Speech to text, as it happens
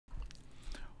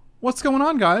What's going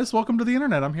on, guys? Welcome to the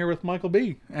internet. I'm here with Michael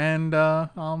B. And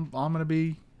I'm going to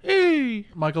be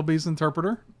Michael B's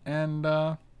interpreter. And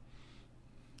what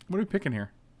are we picking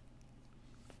here?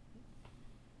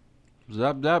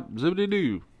 Zap zap zippity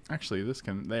doo. Actually, this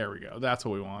can... There we go. That's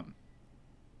what we want.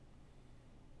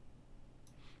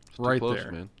 It's too Right close,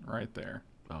 there. man. Right there.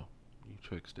 Oh, you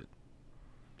fixed it.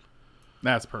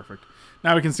 That's perfect.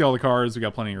 Now we can see all the cards. We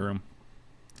got plenty of room.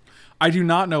 I do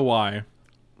not know why.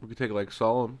 We could take it like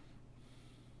solemn.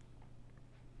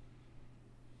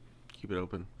 Keep it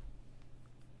open.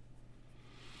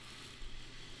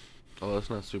 Oh,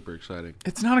 that's not super exciting.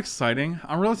 It's not exciting.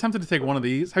 I'm really tempted to take one of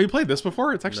these. Have you played this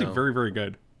before? It's actually No. very, very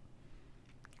good.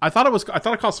 I thought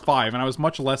it cost $5, and I was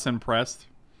much less impressed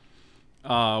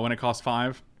when it cost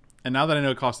 $5. And now that I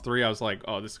know it costs $3, I was like,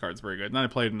 oh, this card's very good. And then I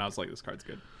played it, and I was like, this card's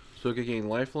good. So it could gain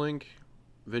lifelink,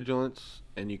 vigilance,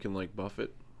 and you can like buff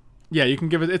it. Yeah, you can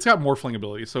give it... It's got morphling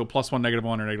ability, so +1,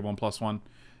 -1, or -1, +1.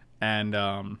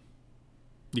 And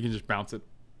you can just bounce it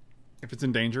if it's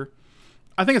in danger.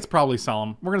 I think it's probably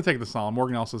Solemn. We're going to take the Solemn.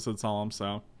 Morgan also said Solemn,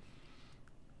 so...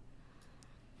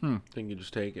 I think you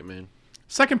just take it, man.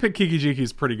 Second pick Kiki Jiki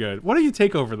is pretty good. What do you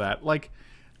take over that? Like,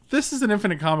 this is an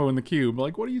infinite combo in the cube.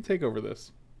 Like, what do you take over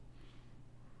this?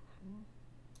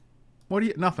 What do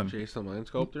you... Nothing. Jason Mind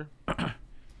Sculptor?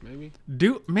 Maybe?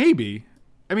 Maybe.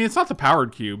 I mean, it's not the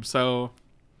powered cube, so...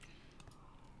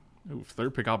 Ooh,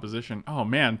 third pick opposition. Oh,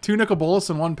 man. 2 Nicol Bolas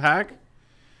in 1 pack?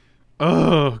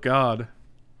 Oh, God.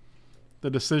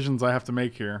 The decisions I have to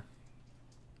make here.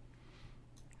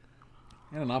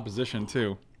 And an opposition,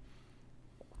 too.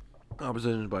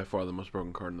 Opposition is by far the most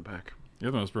broken card in the pack. You're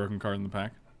the most broken card in the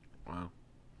pack. Wow.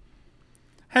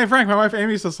 Hey, Frank, my wife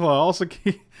Amy says hello. Also,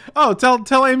 oh,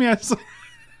 tell Amy I said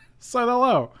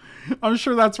hello. I'm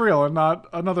sure that's real and not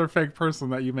another fake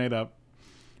person that you made up.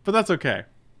 But that's okay.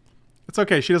 It's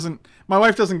okay. She doesn't... My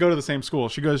wife doesn't go to the same school.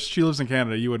 She lives in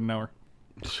Canada. You wouldn't know her.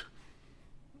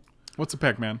 What's a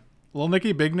pick, man? Little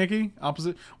Nicky, Big Nicky?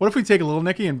 Opposite? What if we take a Little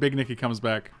Nicky and Big Nicky comes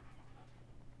back?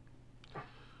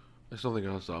 I still think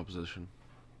it's the opposition.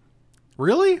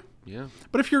 Really? Yeah.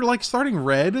 But if you're, like, starting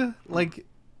red, like...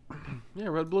 Yeah,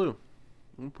 red blue.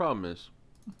 The problem is...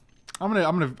 I'm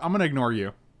gonna ignore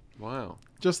you. Wow.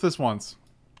 Just this once.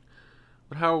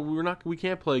 But we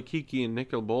can't play Kiki and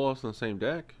Nicol Bolas in the same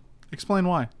deck. Explain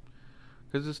why.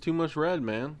 Because it's too much red,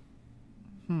 man.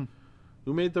 Who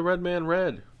made the red man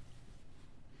red?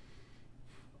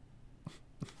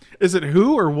 Is it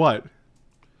who or what?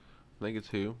 I think it's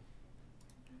who.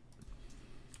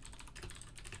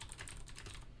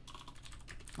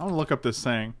 I want to look up this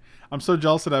saying. I'm so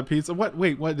jealous of that pizza. What?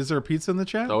 Wait, what? Is there a pizza in the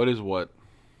chat? Oh, it is what?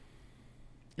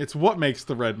 It's what makes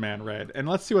the red man red. And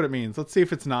let's see what it means. Let's see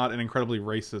if it's not an incredibly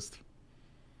racist.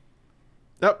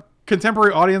 Yep.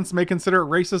 Contemporary audience may consider it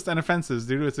racist and offensive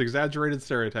due to its exaggerated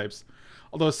stereotypes.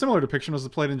 Although a similar depiction was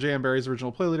displayed in J.M. Barrie's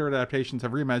original play, later adaptations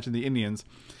have reimagined the Indians,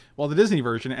 while the Disney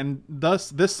version, and thus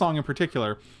this song in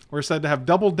particular, were said to have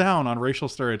doubled down on racial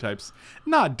stereotypes.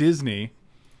 Not Disney.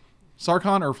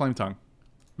 Sarkhan or Flametongue?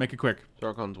 Make it quick.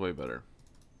 Sarkon's way better.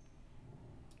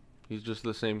 He's just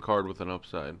the same card with an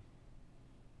upside.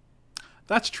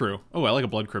 That's true. Oh, I like a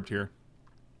Blood Crypt here.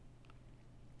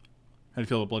 How do you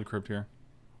feel about Blood Crypt here?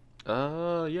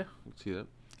 Yeah, I can see that.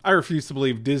 I refuse to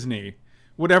believe Disney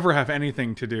would ever have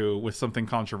anything to do with something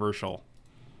controversial.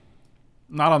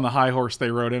 Not on the high horse they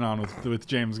rode in on with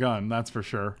James Gunn, that's for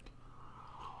sure.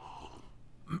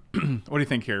 What do you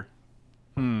think here?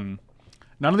 None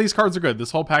of these cards are good.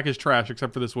 This whole pack is trash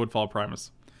except for this Woodfall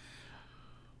Primus.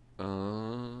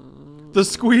 The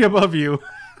squee above you.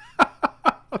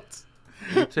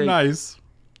 Nice.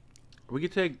 We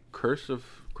could take Crux of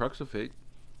Fate.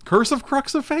 Curse of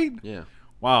Crux of Fate? Yeah.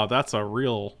 Wow, that's a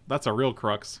real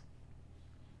crux.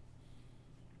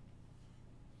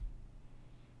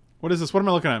 What is this? What am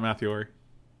I looking at, Matthew Ori?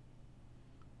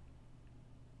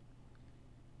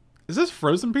 Is this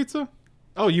frozen pizza?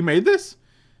 Oh, you made this?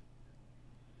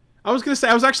 I was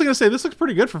actually gonna say this looks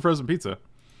pretty good for frozen pizza.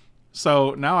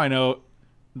 So now I know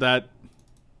that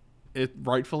it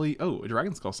rightfully... Oh, a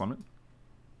Dragon Skull Summit.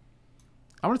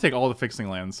 I'm gonna take all the fixing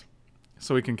lands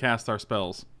so we can cast our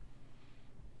spells.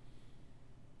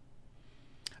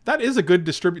 That is a good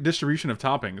distribution of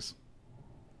toppings.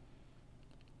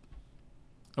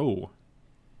 Oh.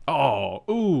 Oh.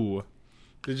 Ooh.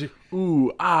 Did you...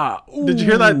 Ooh. Ah. Ooh. Did you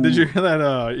hear that? Did you hear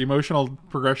that emotional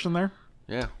progression there?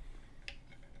 Yeah.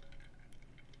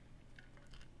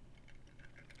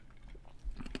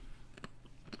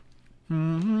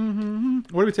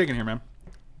 What are we taking here, man?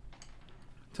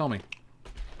 Tell me.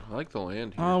 I like the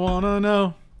land here. I wanna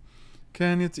know.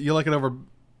 Can you... you like it over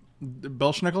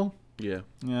Belschnickel? Yeah.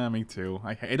 Yeah, me too.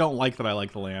 I don't like that I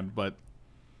like the land, but...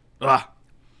 Ugh.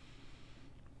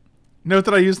 Note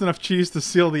that I used enough cheese to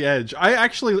seal the edge. I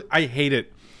hate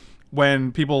it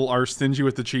when people are stingy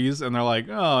with the cheese and they're like,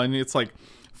 oh, and it's like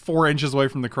 4 inches away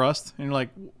from the crust. And you're like,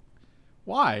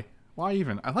 why? Why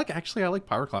even? I like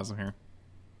Pyroclasm here.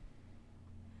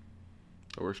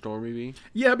 Or Stormy B?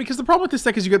 Yeah, because the problem with this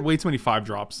deck is you get way too many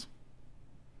 5-drops.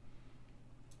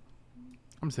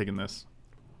 I'm taking this.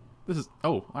 This is...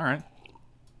 Oh, alright.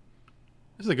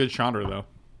 This is a good Chandra, though.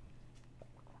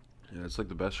 Yeah, it's like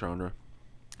the best genre.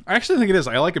 I actually think it is.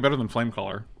 I like it better than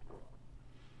Flamecaller.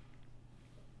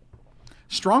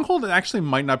 Stronghold actually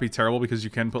might not be terrible because you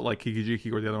can put like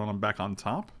Kiki-Jiki or the other one back on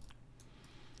top.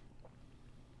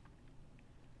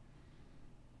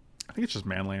 I think it's just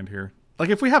Manland here. Like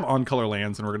if we have on-color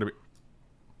lands and we're going to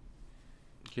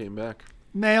be... Came back.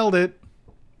 Nailed it.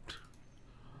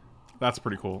 That's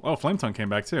pretty cool. Oh, Flame Tongue came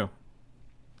back too.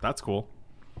 That's cool.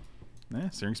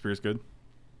 Searing Spear is good.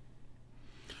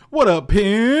 What up,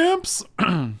 pimps?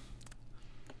 Yeah,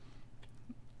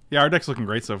 our deck's looking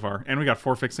great so far. And we got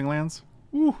 4 fixing lands.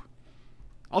 Woo.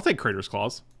 I'll take Crater's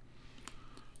Claws.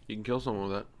 You can kill someone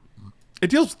with that. It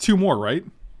deals 2 more, right?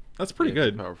 That's pretty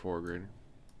good. Power 4 greater.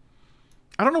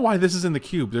 I don't know why this is in the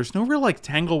cube. There's no real, like,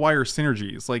 Tangle Wire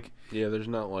synergies. Like, yeah, there's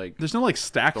no, like,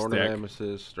 stacks Thorn deck. of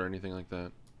Amethyst or anything like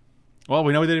that. Well,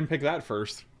 we know they didn't pick that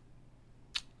first.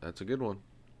 That's a good one.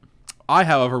 I,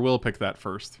 however, will pick that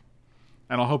first.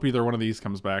 And I'll hope either one of these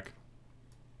comes back.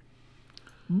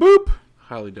 Boop!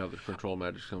 Highly doubt that Control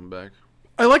Magic's coming back.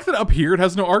 I like that up here it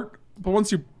has no art, but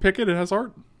once you pick it, it has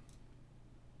art.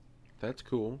 That's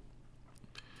cool.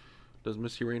 Does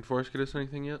Misty Rainforest get us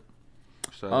anything yet?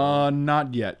 So,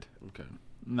 not yet. okay.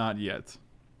 Not yet.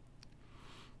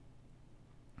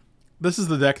 This is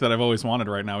the deck that I've always wanted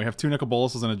right now. We have 2 Nicol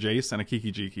Boluses and a Jace and a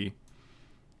Kiki-Jiki.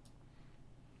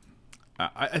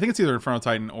 I think it's either Inferno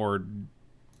Titan or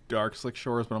Dark Slick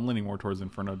Shores, but I'm leaning more towards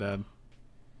Inferno Dad.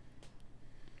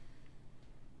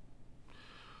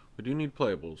 We do need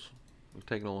playables. We've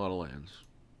taken a lot of lands.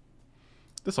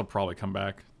 This will probably come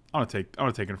back. I'm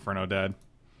gonna take Inferno Dad.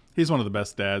 He's one of the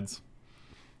best dads.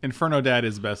 Inferno Dad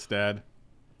is best dad.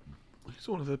 He's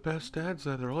one of the best dads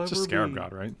that there'll ever be. It's a Scarab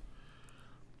God, right?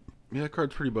 Yeah, that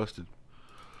card's pretty busted.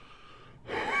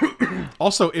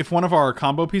 Also, if one of our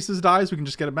combo pieces dies, we can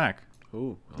just get it back.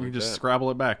 Ooh, We can just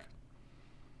scrabble it back.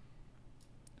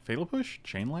 Fatal Push?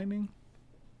 Chain Lightning?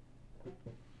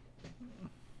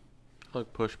 I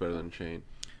like push better than chain.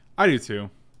 I do too.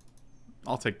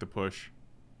 I'll take the push.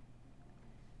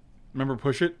 Remember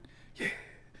Push It? Yeah.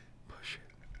 Push it.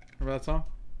 Remember that song?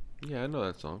 Yeah, I know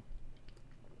that song.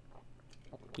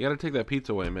 You gotta take that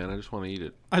pizza away, man. I just want to eat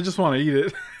it. I just want to eat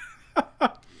it.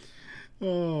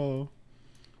 Oh.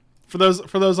 For those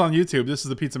on YouTube, this is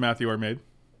the pizza Matthew made.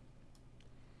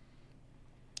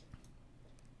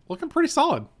 Looking pretty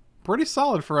solid. Pretty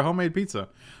solid for a homemade pizza.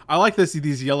 I like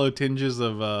these yellow tinges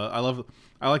of I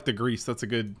like the grease. That's a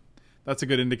good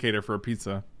indicator for a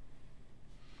pizza.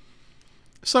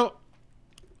 So,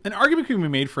 an argument can be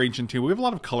made for Ancient 2. We have a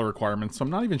lot of color requirements, so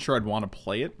I'm not even sure I'd want to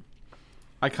play it.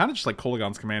 I kind of just like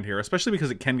Kolagon's Command here, especially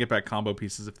because it can get back combo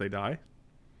pieces if they die.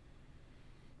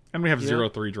 And we have 0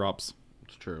 3-drops.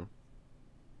 It's true.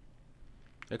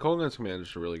 Yeah, Kolagon's Command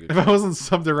is a really good If I wasn't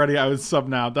subbed already, I would sub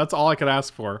now. That's all I could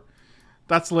ask for.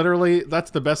 That's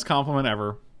the best compliment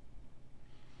ever.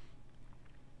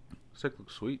 This deck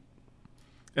looks sweet.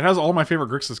 It has all my favorite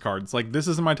Grixis cards. Like, this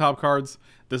is in my top cards.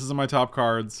 This is in my top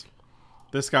cards.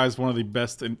 This guy's one of the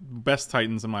best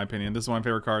Titans, in my opinion. This is one of my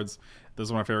favorite cards. This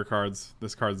is one of my favorite cards.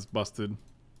 This card's busted.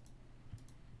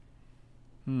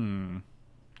 You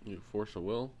Force of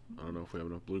Will? I don't know if we have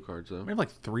enough blue cards, though. We have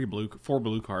like 4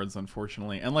 blue cards,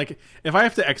 unfortunately. And, like, if I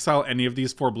have to exile any of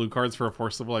these 4 blue cards for a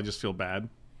Force of Will, I just feel bad.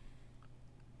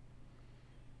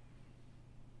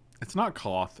 It's not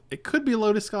Cloth. It could be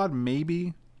Lotus God,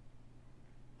 maybe.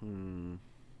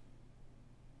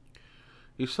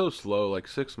 He's so slow, like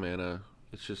 6 mana.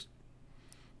 It's just...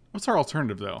 What's our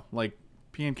alternative, though? Like,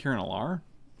 PN Kirin Alar?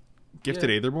 Gifted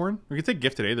Aetherborn? We could take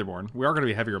Gifted Aetherborn. We are going to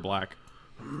be heavier black.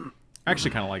 I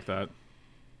actually kind of like that.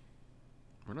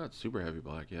 We're not super heavy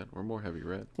black yet. We're more heavy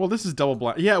red. Well, this is double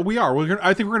black. Yeah, we are.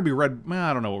 I think we're going to be red. Well,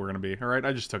 I don't know what we're going to be. All right,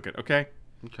 I just took it, okay?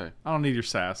 Okay. I don't need your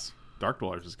sass. Dark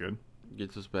Dwellers is good.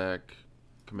 Gets us back.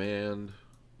 Command.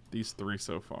 These 3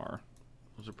 so far.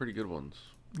 Those are pretty good ones.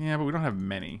 Yeah, but we don't have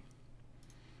many.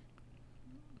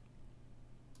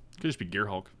 Could just be Gear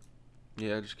Hulk.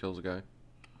 Yeah, it just kills a guy.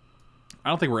 I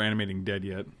don't think we're animating dead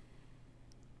yet.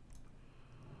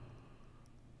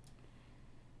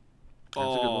 That's a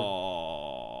good one.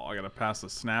 Oh, I gotta pass the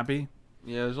Snappy.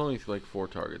 Yeah, there's only like 4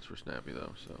 targets for Snappy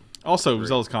though, so. Also, Great.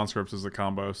 Zealous Conscripts is a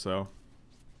combo, so. One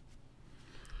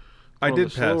I of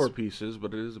did the pass. slower pieces,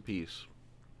 but it is a piece.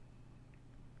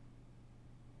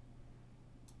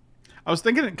 I was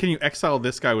thinking, can you exile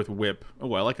this guy with Whip?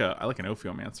 Oh, I like an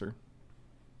Ophiomancer.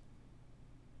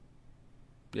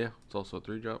 Yeah, it's also a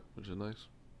 3-drop, which is nice.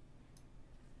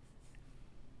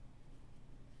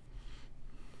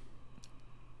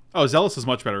 Oh, Zealous is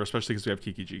much better, especially because we have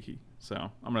Kiki Jiki. So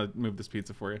I'm gonna move this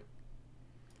pizza for you.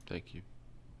 Thank you.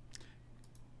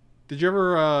 Did you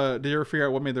ever figure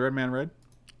out what made the red man red?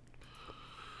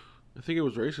 I think it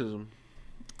was racism.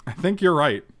 I think you're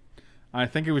right. I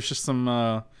think it was just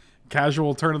some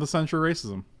casual turn of the century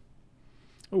racism.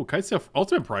 Oh, Kitesail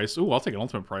ultimate price. Ooh, I'll take an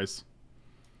ultimate price.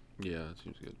 Yeah, it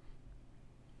seems good.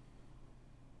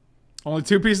 Only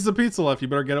 2 pieces of pizza left. You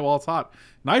better get it while it's hot.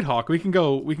 Nighthawk. We can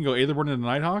go Aetherborn into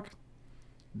Nighthawk.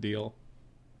 Deal.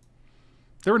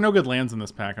 There were no good lands in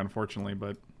this pack, unfortunately,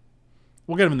 but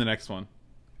we'll get them in the next one.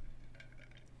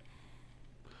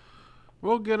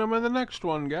 We'll get them in the next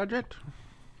one, Gadget.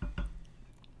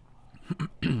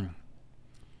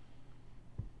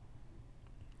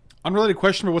 Unrelated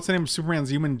question, but what's the name of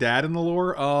Superman's human dad in the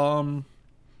lore?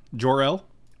 Jor-El.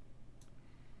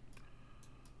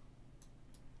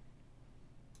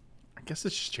 I guess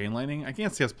it's just chain lightning. I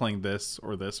can't see us playing this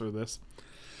or this or this.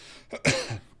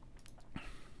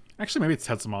 Actually, maybe it's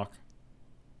Tetsamok.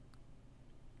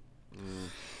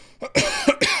 I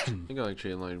think I like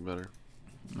chain lightning better.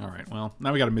 All right. Well,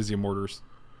 now we got a Mizium Mortars.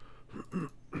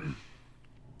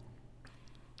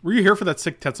 Were you here for that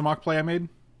sick Tetsamok play I made?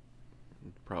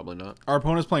 Probably not. Our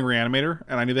opponent's playing Reanimator,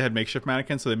 and I knew they had Makeshift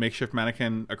Mannequin, so they Makeshift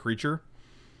Mannequin a creature.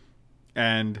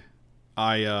 And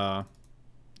I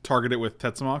targeted it with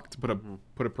Tetsamok to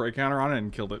put a prey counter on it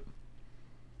and killed it.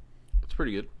 It's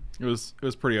pretty good. It was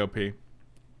pretty OP.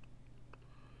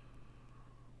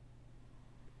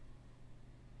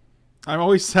 I'm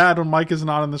always sad when Mike is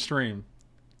not on the stream.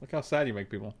 Look how sad you make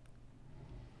people.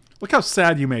 Look how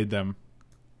sad you made them.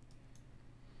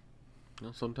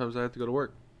 Well, sometimes I have to go to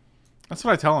work. That's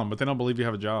what I tell them, but they don't believe you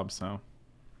have a job, so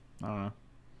I don't know.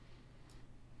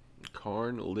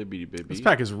 Karn, Libby Bibby. This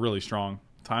pack is really strong.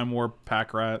 Time Warp,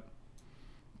 Pack Rat,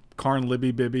 Karn,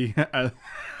 Libby Bibby.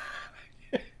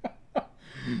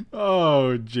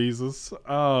 Oh, Jesus.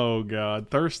 Oh, God.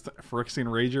 Thirst, Phyrexian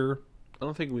Rager. I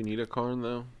don't think we need a Karn,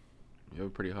 though. You have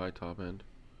a pretty high top end.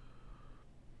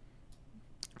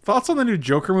 Thoughts on the new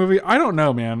Joker movie? I don't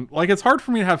know, man. Like, it's hard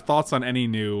for me to have thoughts on any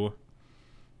new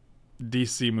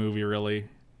DC movie, really.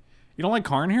 You don't like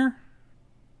Karn here?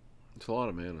 It's a lot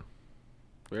of mana.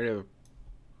 We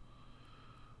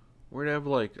already have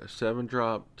like a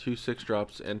 7-drop, 2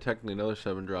 6-drops, and technically another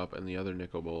 7-drop, and the other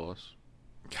Nicol Bolas.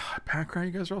 God, Pack Rat.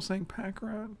 You guys are all saying Pack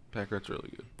Rat. Pack Rat's really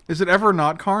good. Is it ever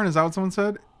not Karn? Is that what someone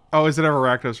said? Oh, is it ever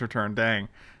Rakdos Return? Dang.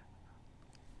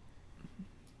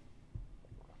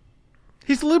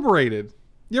 He's liberated.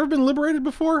 You ever been liberated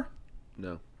before?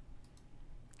 No.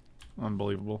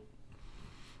 Unbelievable.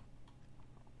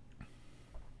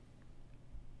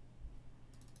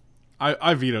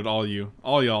 I vetoed all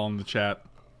y'all in the chat.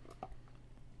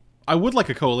 I would like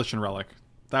a Coalition Relic.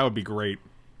 That would be great.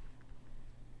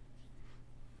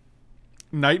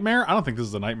 Nightmare? I don't think this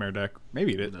is a Nightmare deck.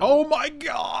 Maybe it is. No. Oh my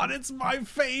god, it's my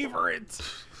favorite!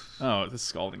 Oh, this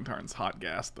Scalding Tarn's hot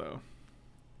gas, though.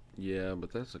 Yeah,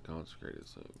 but that's a Consecrated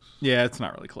Six. Yeah, it's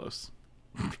not really close.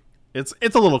 It's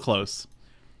a little close.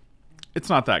 It's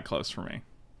not that close for me.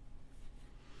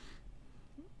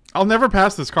 I'll never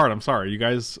pass this card. I'm sorry, you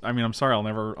guys. I mean, I'm sorry. I'll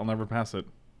never pass it.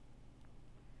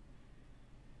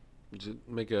 Did it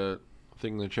make a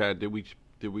thing in the chat? Did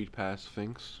we pass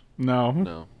Sphinx? No.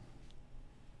 No.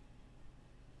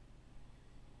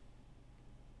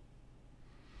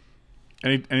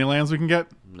 Any lands we can get?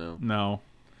 No. No.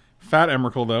 Fat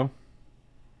Emrakul though.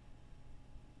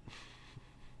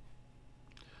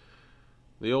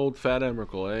 The old Fat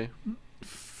Emrakul, eh?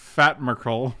 Fat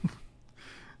Merkle.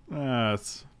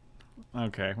 That's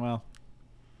okay. Well,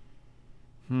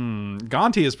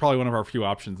 Gonti is probably one of our few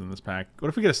options in this pack. What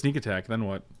if we get a sneak attack? Then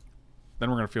what? Then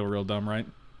we're gonna feel real dumb, right?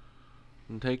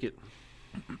 And take it.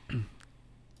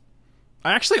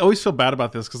 I actually always feel bad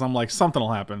about this because I'm like, something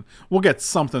will happen. We'll get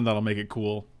something that'll make it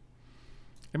cool.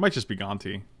 It might just be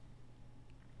Gonti.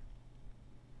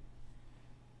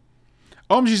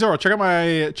 OMG Zoro, check out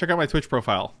my Twitch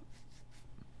profile.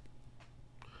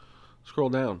 Scroll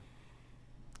down.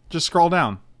 Just scroll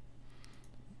down.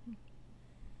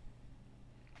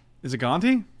 Is it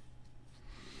Gonti?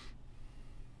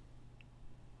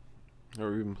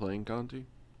 Are we even playing Conti?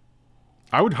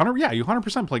 I would 100%. Yeah, you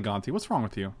 100% play Gonti. What's wrong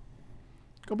with you?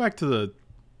 Go back to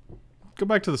go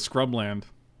back to the scrubland.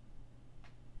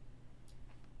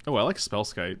 Oh, I like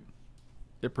Spellskite.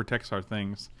 It protects our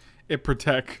things. It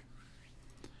protect.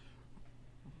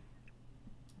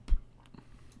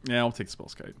 Yeah, I'll take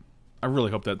Spellskite. I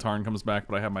really hope that Tarn comes back,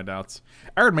 but I have my doubts.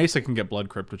 Arid Mesa can get Blood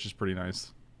Crypt, which is pretty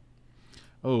nice.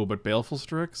 Oh, but Baleful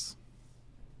Strix?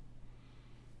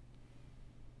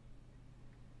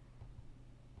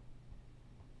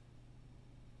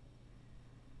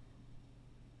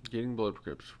 Getting Blood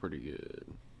Crypt's pretty good.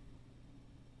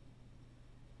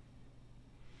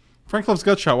 Frank loves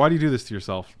Gutshot. Why do you do this to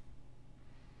yourself?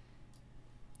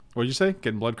 What did you say?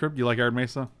 Getting Blood Crypt? You like Arid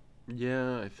Mesa?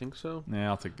 Yeah, I think so. Yeah,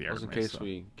 I'll take the Arid Just in Mesa. case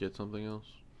we get something else.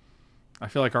 I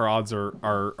feel like our odds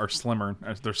are slimmer.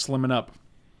 They're slimming up.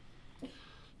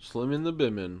 Slimming the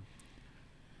Bimmin.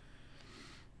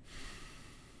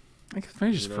 I guess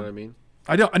maybe just You know what I mean?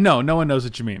 I don't. No, no one knows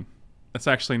what you mean. That's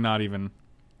actually not even.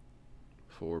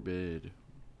 Forbid.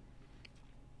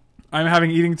 I'm having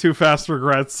eating too fast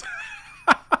regrets.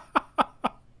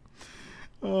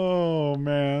 Oh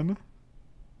man.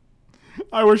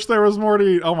 I wish there was more to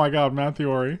eat. Oh my god, Matthew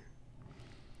Ori.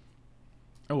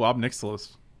 Oh, Ob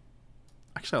Nixilis.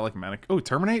 Actually, I like Manic. Oh,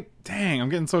 Terminate? Dang, I'm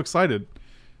getting so excited.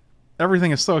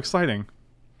 Everything is so exciting.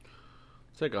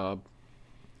 Take Ob.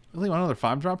 Really want another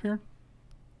 5-drop here?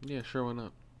 Yeah, sure, why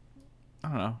not? I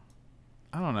don't know.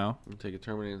 I don't know. You take a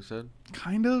Terminate instead?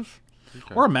 Kind of.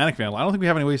 Okay. Or a Manic Vandal. I don't think we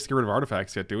have any ways to get rid of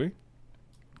artifacts yet, do we?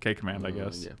 K-Command, I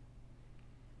guess. Yeah.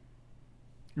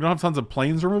 You don't have tons of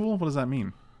planes removal? What does that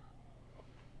mean?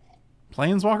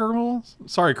 Planeswalker removal?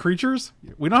 Sorry, creatures?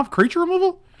 We don't have creature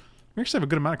removal? We actually have a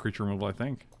good amount of creature removal, I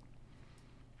think.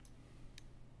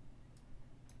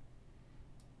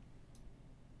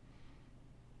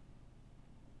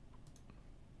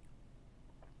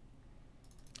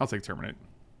 I'll take Terminate.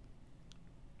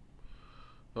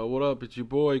 Oh, what up? It's your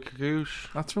boy, Kakoosh.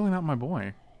 That's really not my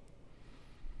boy.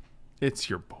 It's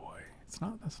your boy.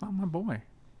 That's not my boy.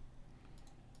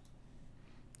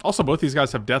 Also, both these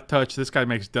guys have Death Touch. This guy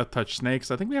makes Death Touch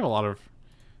snakes. I think we have a lot of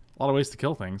ways to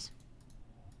kill things.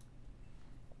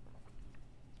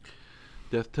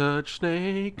 Death Touch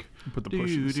Snake. Put the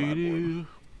push in the sideboard.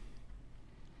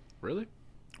 Really?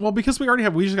 Well, because we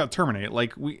just got Terminate.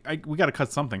 Like we got to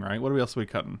cut something, right? What else are we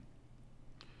cutting?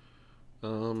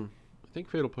 I think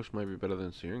Fatal Push might be better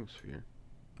than Searing Sphere.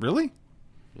 Really?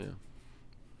 Yeah.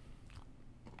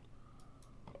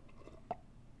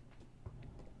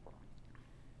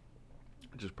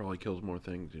 It just probably kills more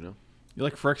things, you know? You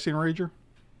like Phyrexian Rager?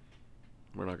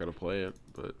 We're not going to play it,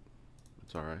 but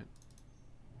it's alright.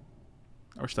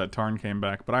 I wish that Tarn came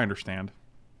back, but I understand.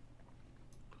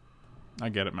 I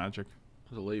get it, Magic.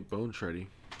 It's a late Bone Shreddy.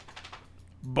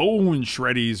 Bone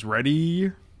Shreddy's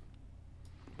ready.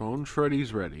 Bone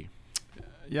Shreddy's ready.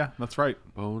 Yeah, that's right.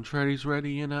 Bone Shreddy's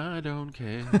ready and I don't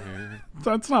care.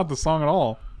 That's not the song at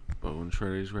all. Bone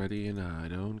Shreddy's ready and I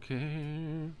don't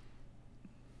care.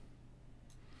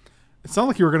 It sounded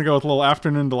like you were going to go with a little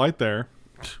Afternoon Delight there.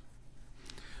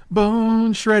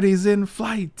 Bone Shreddy's in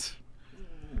flight.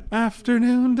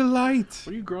 Afternoon Delight.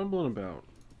 What are you grumbling about?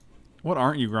 What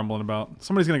aren't you grumbling about?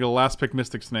 Somebody's going to go last pick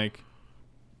Mystic Snake.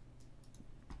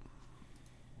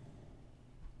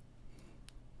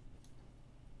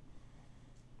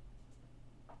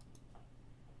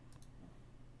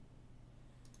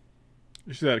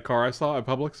 You see that car I saw at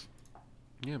Publix?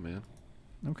 Yeah, man.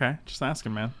 Okay, just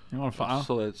asking, man. You want to I file?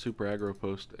 saw that super aggro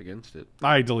post against it.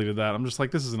 I deleted that. I'm just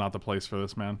like, this is not the place for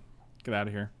this, man. Get out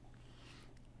of here.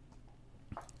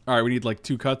 All right, we need like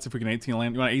 2 cuts if we can 18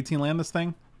 land. You want to 18 land this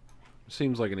thing?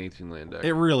 Seems like an 18 land deck.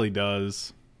 It really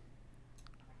does.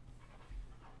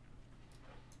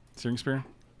 Searing Spear?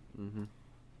 Mm-hmm.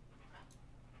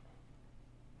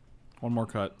 One more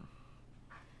cut.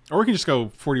 Or we can just go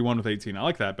 41 with 18. I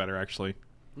like that better, actually.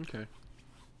 Okay.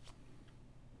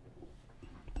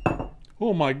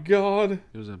 Oh my god.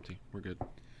 It was empty. We're good.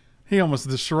 He almost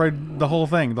destroyed the whole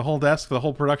thing. The whole desk, the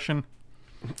whole production.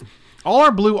 All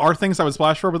our blue are things I would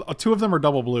splash for, but 2 of them are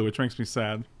double blue, which makes me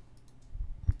sad.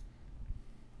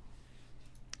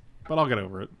 But I'll get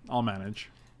over it. I'll manage.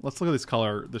 Let's look at this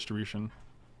color distribution.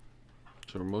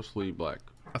 So we're mostly black.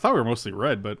 I thought we were mostly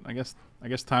red, but I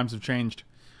guess times have changed.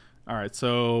 All right,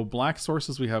 so black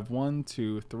sources we have 1,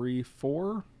 2, 3,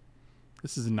 4.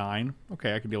 This is 9.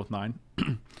 Okay, I can deal with 9.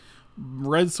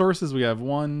 Red sources we have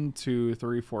 1, 2,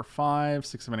 3, 4, 5,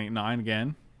 6, 7, 8, 9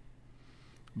 again.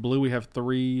 Blue we have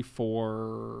 3,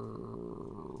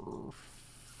 4,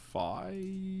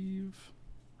 5.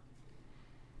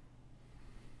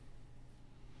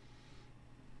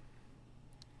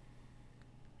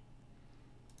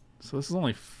 So this is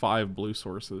only 5 blue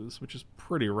sources, which is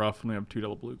pretty rough when we have 2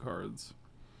 double blue cards.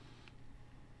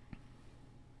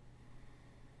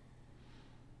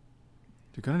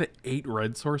 You're going to 8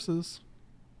 red sources?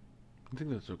 I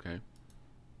think that's okay.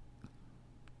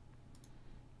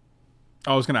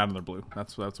 Oh, I was going to add another blue.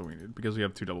 That's what we need, because we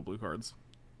have 2 double blue cards.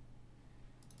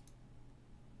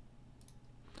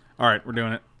 Alright, we're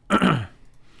doing it.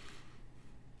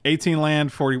 18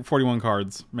 land, 41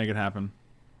 cards. Make it happen.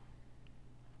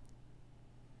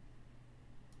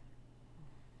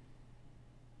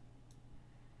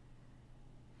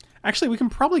 Actually, we can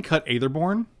probably cut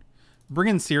Aetherborn, bring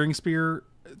in Searing Spear,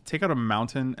 take out a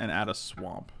mountain, and add a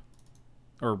swamp.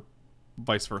 Or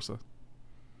vice versa.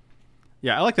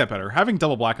 Yeah, I like that better. Having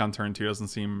double black on turn 2 doesn't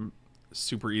seem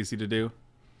super easy to do.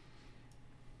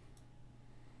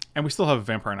 And we still have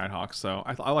Vampire Nighthawk, so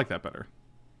I like that better.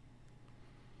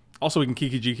 Also, we can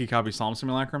Kiki Jiki copy Psalm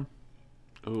Simulacrum.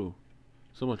 Oh,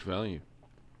 so much value.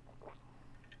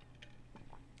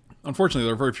 Unfortunately,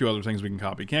 there are very few other things we can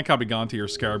copy. Can't copy Gonti or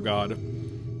Scarab God.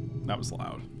 That was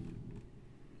loud.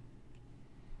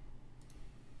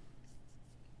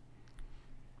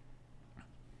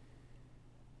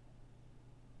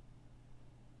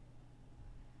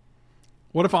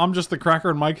 What if I'm just the cracker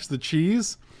and Mike is the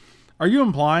cheese? Are you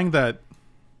implying that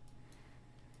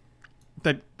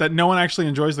no one actually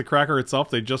enjoys the cracker itself?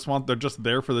 They're just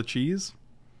there for the cheese?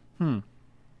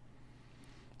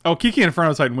 Oh, Kiki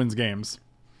Inferno Titan wins games.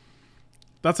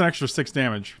 That's an extra 6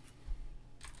 damage.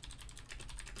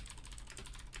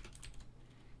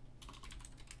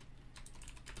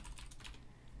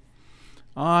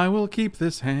 I will keep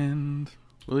this hand.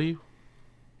 Will you?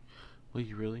 Will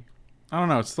you really? I don't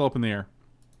know. It's still up in the air.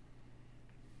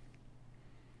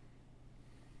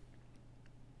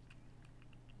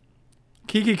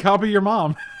 Kiki, copy your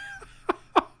mom.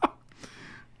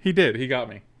 He did. He got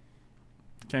me.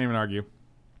 Can't even argue.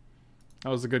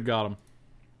 That was a good got him.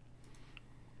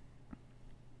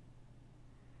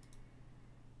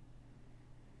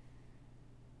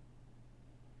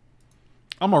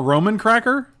 I'm a Roman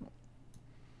cracker?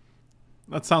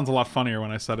 That sounds a lot funnier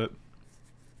when I said it.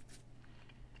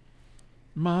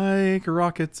 Mike,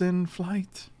 rockets in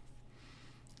flight.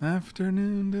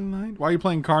 Afternoon delight. Why are you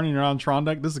playing Karn and you're on Tron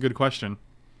deck? This is a good question.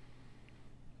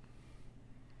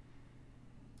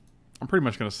 I'm pretty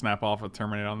much going to snap off a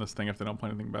Terminate on this thing if they don't play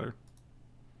anything better.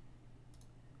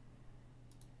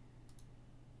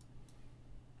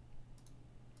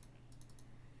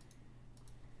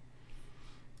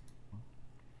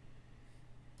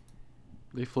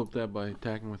 They flipped that by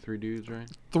attacking with 3 dudes, right?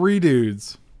 3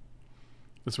 dudes.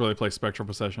 This is where they play Spectral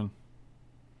Possession.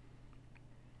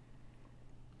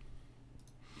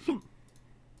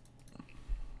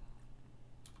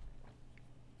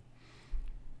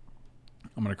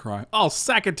 I'm gonna cry. I'll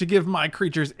sack it to give my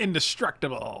creatures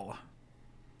indestructible.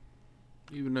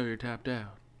 Even though you're tapped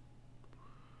out.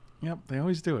 Yep, they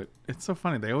always do it. It's so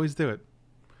funny. They always do it.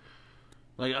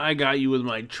 Like, I got you with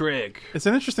my trick. It's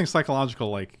an interesting psychological,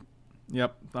 like...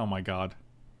 Yep. Oh, my God.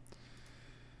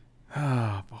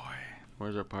 Oh, boy.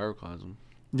 Where's our Pyroclasm?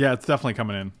 Yeah, it's definitely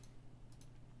coming in.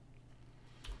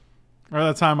 Or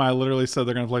that time I literally said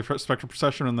they're going to play Spectral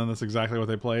Procession, and then that's exactly what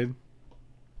they played.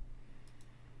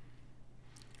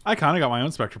 I kind of got my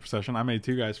own Spectral Procession. I made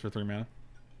 2 guys for 3 mana.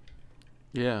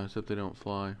 Yeah, except they don't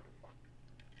fly.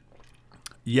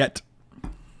 Yet.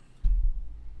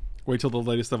 Wait till the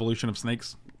latest evolution of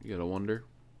snakes. You gotta wonder.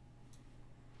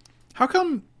 How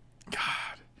come...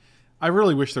 God. I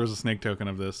really wish there was a snake token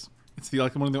of this. It's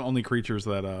like one of the only creatures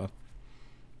that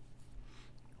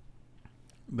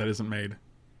that isn't made.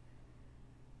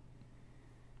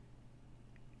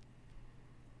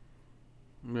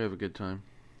 We have a good time.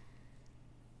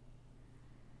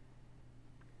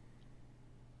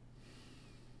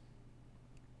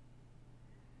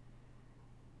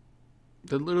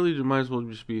 That literally might as well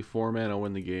just be 4 mana,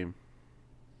 win the game.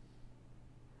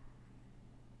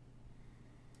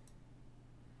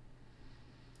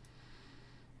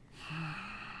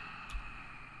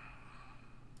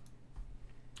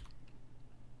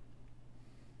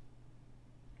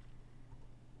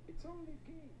 It's only a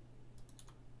game.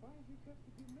 Why have you got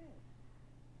to be mad?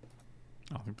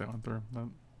 I don't think that went through.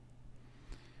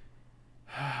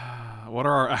 What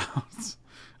are our outs?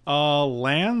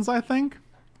 Lands, I think?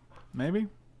 Maybe?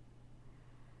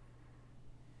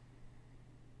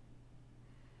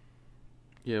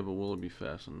 Yeah, but will it be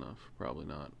fast enough? Probably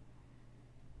not.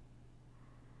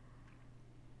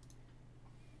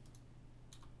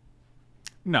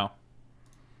 No.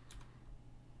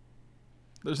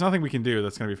 There's nothing we can do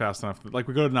that's going to be fast enough. Like,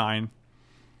 we go to 9.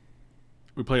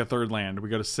 We play a 3rd land. We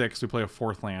go to 6. We play a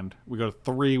 4th land. We go to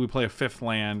 3. We play a 5th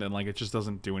land. And, like, it just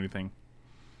doesn't do anything.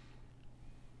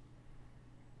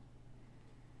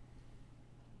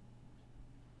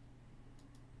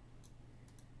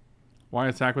 Why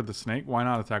attack with the snake? Why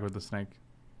not attack with the snake?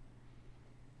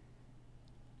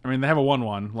 I mean, they have a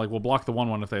 1/1. Like, we'll block the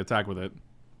 1/1 if they attack with it.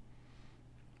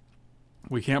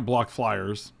 We can't block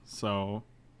flyers, so...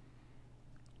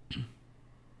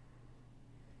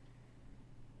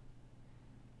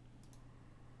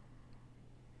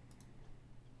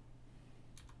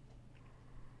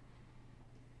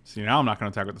 See, now I'm not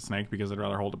going to attack with the snake because I'd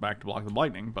rather hold it back to block the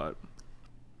lightning, but...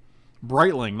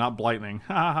 Brightling, not Blightning.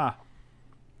 Ha ha ha.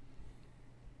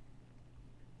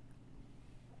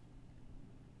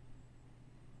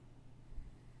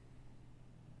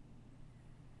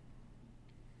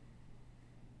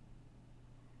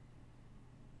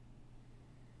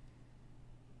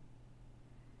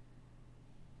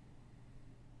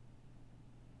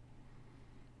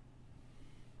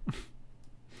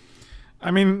 I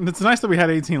mean, it's nice that we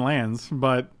had 18 lands,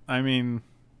 but, I mean...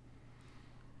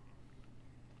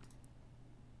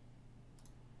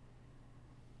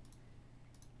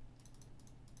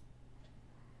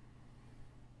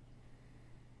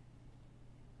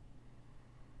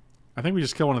 I think we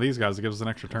just kill one of these guys. It gives us an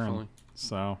extra turn.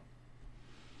 So...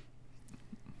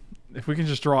 If we can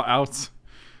just draw outs...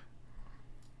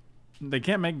 They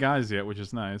can't make guys yet, which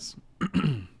is nice.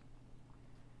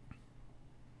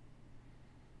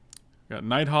 Got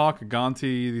Nighthawk,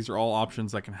 Gonti. These are all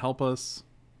options that can help us.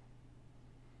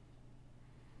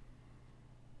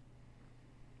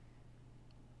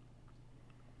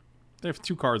 They have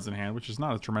 2 cards in hand, which is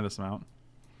not a tremendous amount.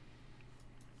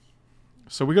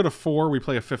 So we go to 4, we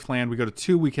play a 5th land. We go to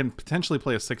 2, we can potentially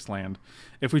play a 6th land.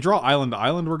 If we draw island to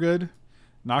island, we're good.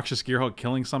 Noxious Gearhulk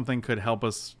killing something could help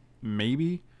us,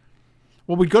 maybe.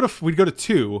 Well, we'd go to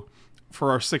 2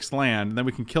 for our 6th land, and then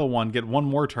we can kill one, get one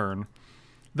more turn.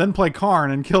 Then play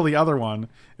Karn and kill the other one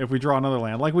if we draw another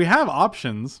land. Like, we have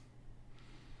options.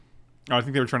 Oh, I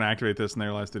think they were trying to activate this and they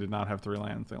realized they did not have 3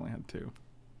 lands. They only had 2.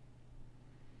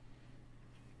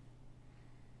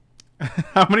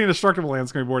 How many indestructible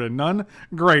lands can we board in? None?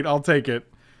 Great, I'll take it.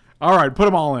 Alright, put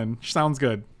them all in. Sounds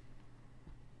good.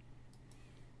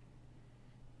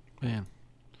 Man.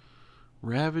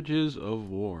 Ravages of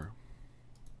War.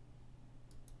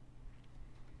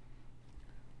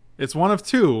 It's one of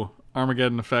 2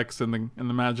 Armageddon effects in the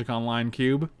Magic Online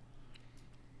cube.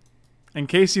 In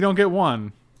case you don't get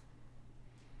one.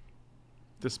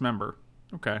 Dismember.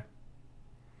 Okay.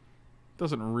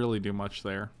 Doesn't really do much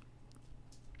there.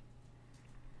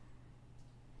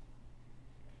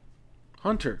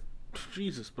 Hunter.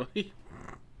 Jesus, buddy.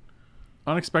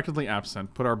 Unexpectedly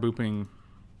absent. Put our booping...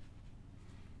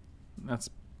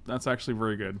 That's actually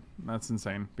very good. That's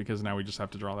insane, because now we just have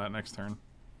to draw that next turn.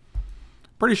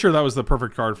 Pretty sure that was the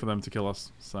perfect card for them to kill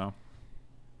us, so...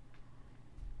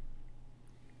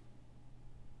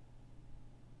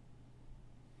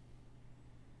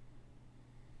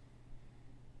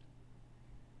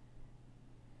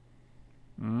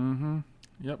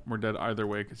 Yep, we're dead either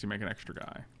way because you make an extra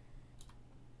guy.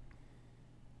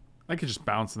 I could just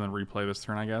bounce and then replay this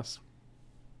turn, I guess.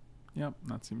 Yep,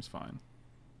 that seems fine.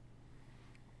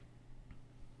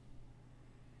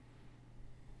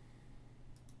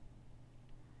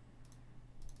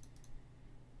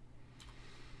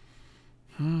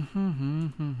 I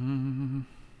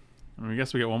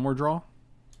guess we get one more draw.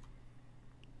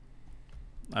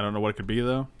 I don't know what it could be,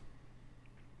 though.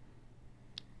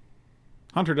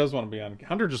 Hunter does want to be on.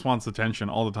 Hunter just wants attention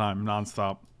all the time,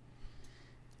 nonstop.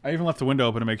 I even left the window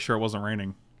open to make sure it wasn't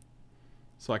raining,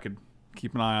 so I could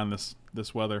keep an eye on this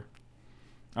weather.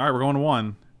 All right, we're going to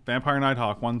 1. Vampire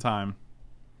Nighthawk, 1 time.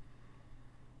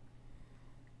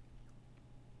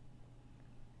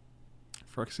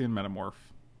 Phyrexian Metamorph.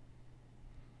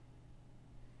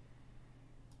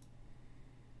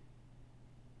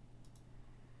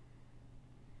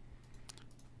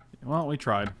 Well, we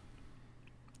tried.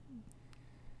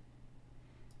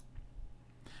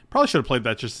 Probably should have played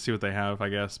that just to see what they have, I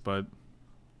guess, but...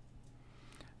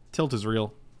 Tilt is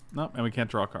real. Nope, and we can't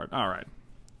draw a card. Alright.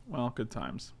 Well, good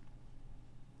times.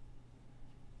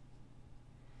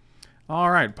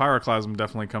 Alright, Pyroclasm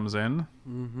definitely comes in.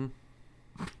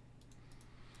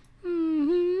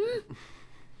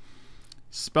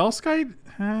 Spellskite?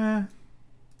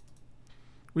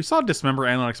 We saw Dismember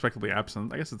and Unexpectedly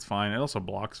Absent. I guess it's fine. It also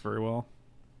blocks very well.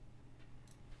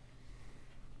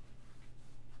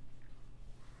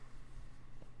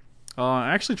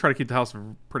 I actually try to keep the house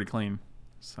pretty clean,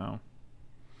 so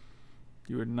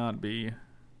you would not be.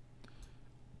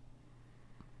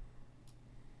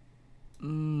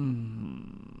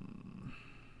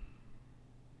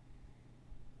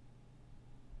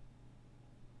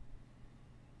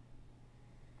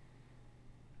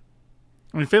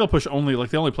 I mean, Fatal Push only, like,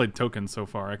 they only played tokens so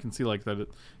far. I can see, like, that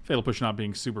Fatal Push not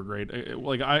being super great.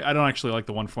 I don't actually like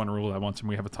the 1-for-1 rule that once, and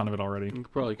we have a ton of it already. You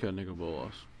could probably cut Nicol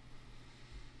Bolas.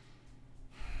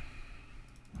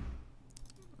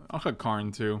 I'll cut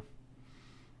Karn, too.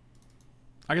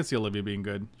 I can see Olivia being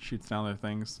good. Shoots down their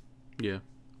things. Yeah.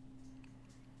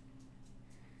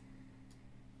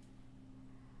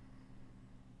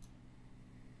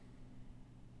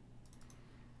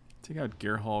 Take out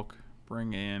Gearhulk.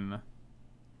 Bring in...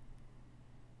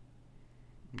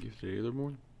 Gifted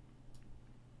Aetherborn.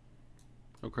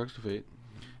 Oh, Crux of Fate.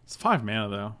 It's 5 mana,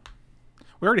 though.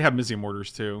 We already have Mizzy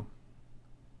Mortars, too.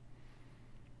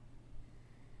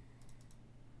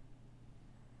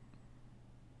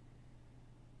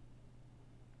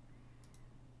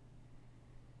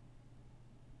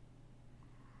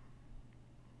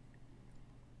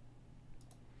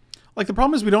 Like, the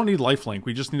problem is we don't need lifelink.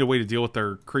 We just need a way to deal with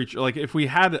their creature. Like, if we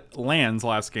had lands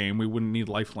last game, we wouldn't need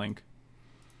lifelink.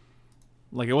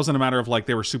 Like, it wasn't a matter of, like,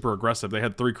 they were super aggressive. They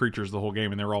had 3 creatures the whole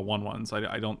game, and they were all 1/1s.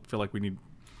 I don't feel like we need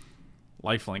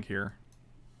lifelink here.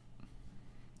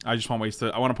 I just want ways to...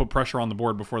 I want to put pressure on the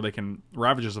board before they can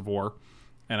Ravages of War,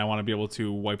 and I want to be able to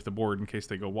wipe the board in case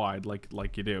they go wide,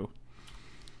 like you do.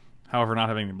 However, not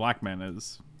having any black men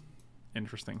is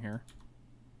interesting here.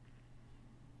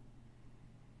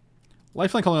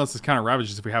 Lifelink only lets us counter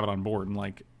Ravages if we have it on board, and,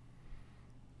 like...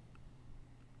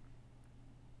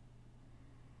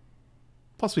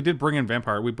 Plus, we did bring in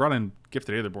Vampire. We brought in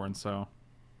Gifted Aetherborn, so...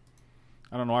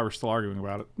 I don't know why we're still arguing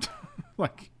about it.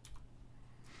 Like...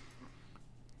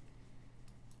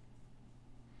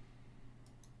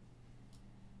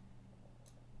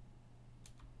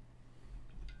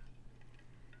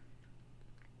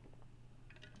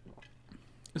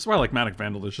 This is why I like Manic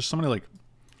Vandal. There's just so many, like,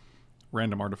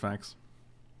 random artifacts.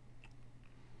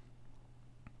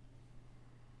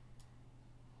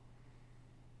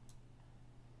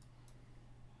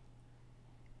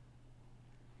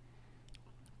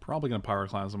 Probably going to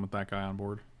Pyroclasm with that guy on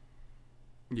board.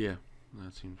 Yeah,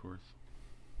 that seems worth.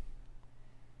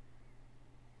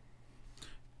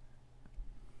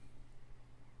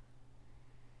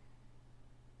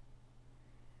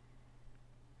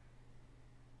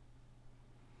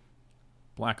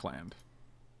 Blackland.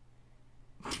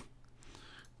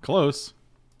 Close.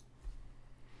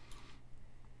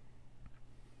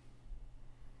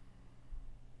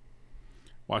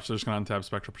 Watch, they're just going to untap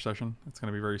Spectral Procession. It's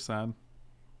going to be very sad.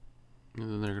 And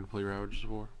then they're going to play Ravages of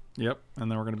War. Yep, and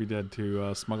then we're going to be dead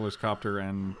to Smuggler's Copter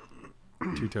and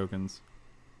 2 tokens.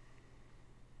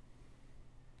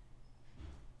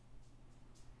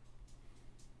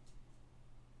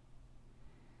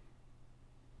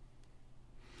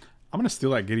 I'm going to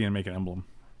steal that Gideon and make an emblem.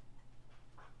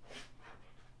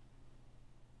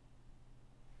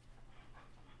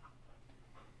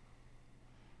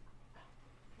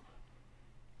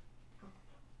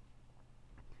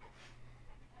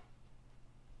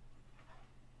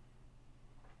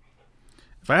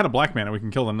 If I had a black mana, we can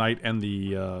kill the Knight and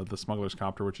the Smuggler's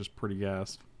Copter, which is pretty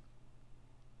gassed.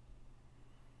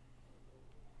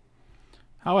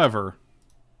 However,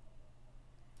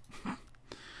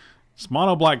 just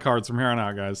mono black cards from here on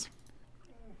out, guys.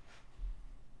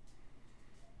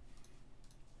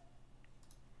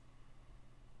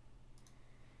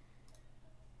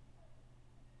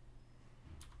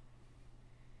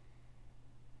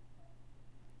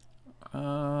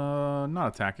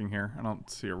 Not attacking here. I don't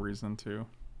see a reason to.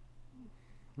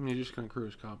 You're just going to crew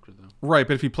his Copter, though. Right,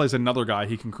 but if he plays another guy,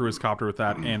 he can crew his Copter with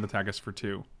that and attack us for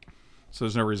 2. So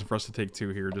there's no reason for us to take 2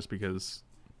 here just because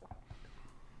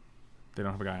they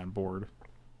don't have a guy on board.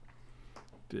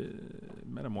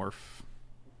 Metamorph.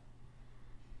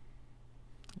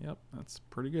 Yep, that's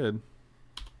pretty good.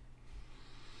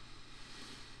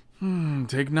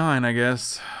 Take 9, I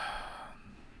guess.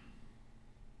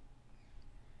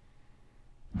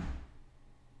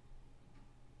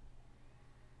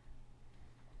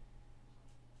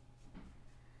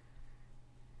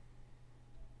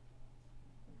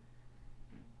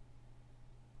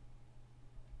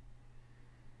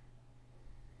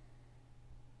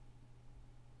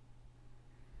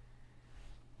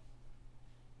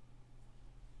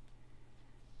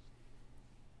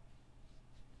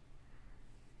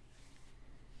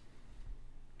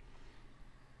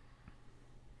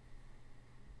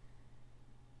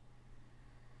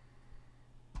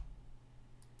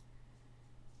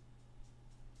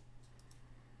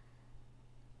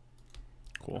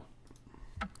 Cool.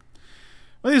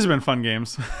 Well, these have been fun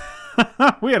games.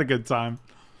 We had a good time.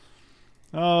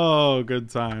 Oh, good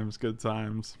times, good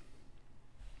times.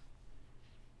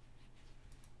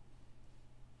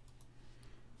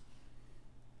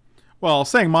 Well,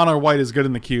 saying mono white is good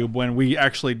in the cube when we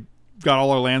actually got all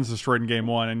our lands destroyed in game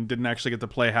 1 and didn't actually get to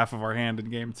play half of our hand in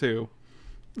game 2.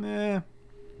 Eh.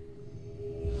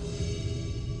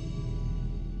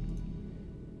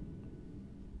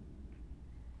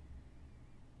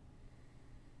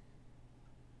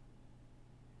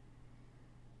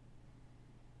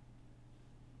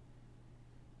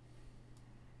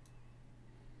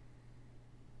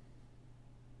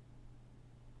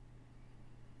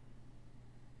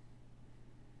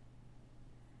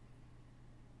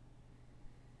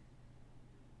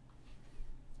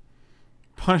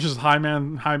 Punishes high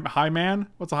man. High man.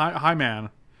 What's a high man?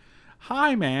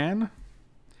 High man.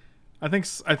 I think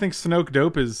Snoke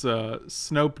Dope is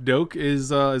Snope Doke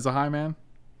is a high man.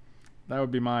 That would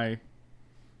be my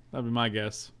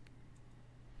guess.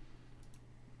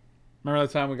 Remember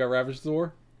that time we got Ravaged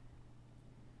Zor?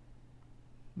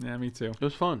 Yeah, me too. It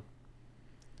was fun.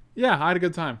 Yeah, I had a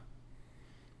good time.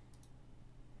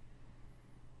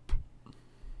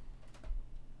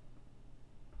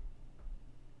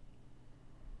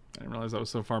 I didn't realize that was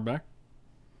so far back.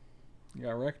 You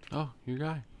got wrecked? Oh, your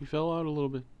guy. He fell out a little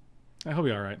bit. He'll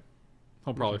be alright.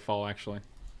 He'll probably fall, actually.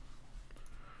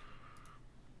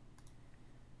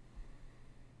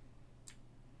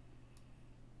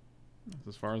 That's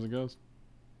as far as it goes.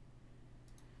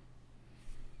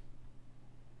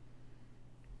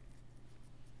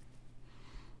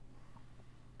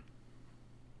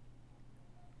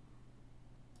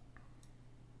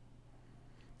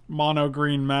 Mono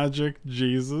green magic,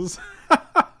 Jesus.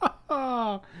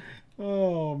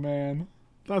 Oh man,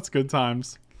 that's good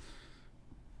times.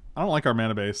 I don't like our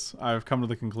mana base. I've come to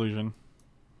the conclusion.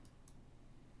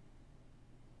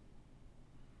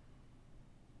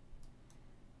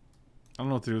 I don't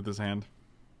know what to do with this hand.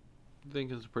 I think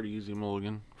it's a pretty easy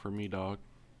mulligan for me, dog.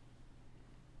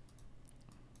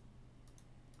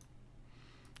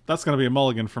 That's gonna be a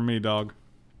mulligan for me, dog.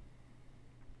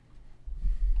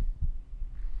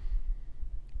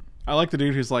 I like the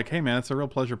dude who's like, hey man, it's a real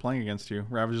pleasure playing against you.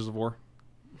 Ravages of War.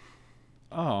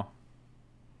 Oh.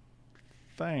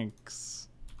 Thanks.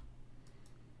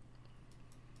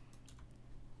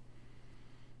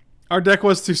 Our deck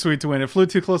was too sweet to win. It flew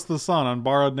too close to the sun on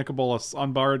borrowed Nicobolus,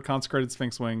 on borrowed consecrated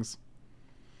Sphinx wings.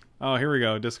 Oh, here we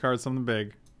go. Discard something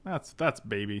big. That's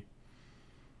baby.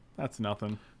 That's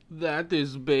nothing. That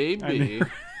is baby. I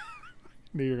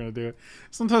knew you were gonna do it.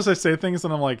 Sometimes I say things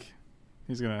and I'm like,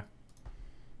 he's gonna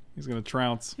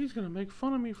trounce. He's gonna make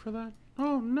fun of me for that.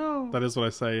 Oh no. That is what I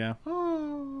say, yeah.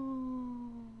 Oh.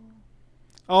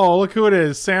 Oh, look who it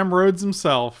is. Sam Rhodes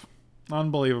himself.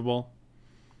 Unbelievable.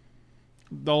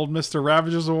 The old Mr.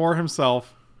 Ravages of War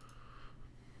himself.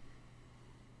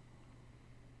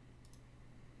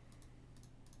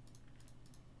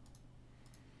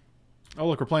 Oh,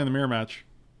 look, we're playing the mirror match.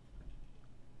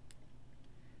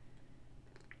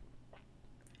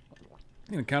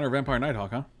 You can counter Vampire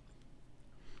Nighthawk, huh?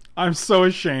 I'm so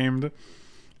ashamed.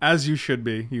 As you should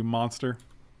be, you monster.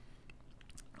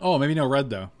 Oh, maybe no red,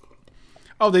 though.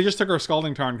 Oh, they just took our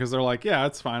Scalding Tarn because they're like, yeah,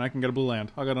 it's fine. I can get a blue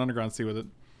land. I'll get an Underground Sea with it.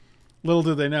 Little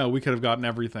did they know, we could have gotten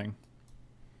everything.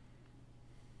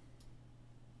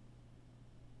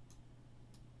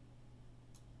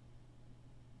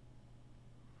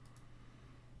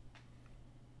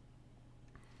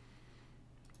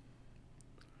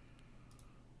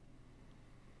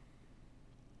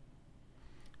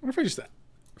 I wonder if I just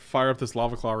fire up this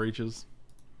Lava Claw Reaches.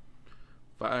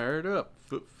 Fired up.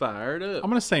 Fired up. I'm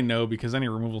going to say no because any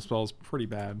removal spell is pretty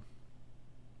bad.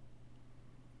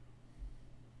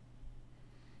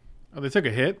 Oh, they took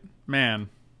a hit? Man,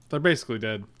 they're basically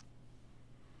dead.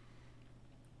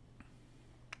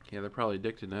 Yeah, they're probably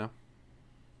addicted now.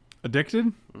 Addicted?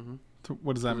 Mm-hmm.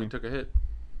 What does that They mean? took a hit.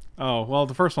 Oh, well,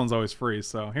 the first one's always free,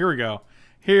 so here we go.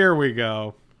 Here we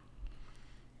go.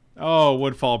 Oh,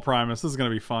 Woodfall Primus. This is going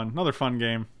to be fun. Another fun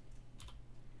game.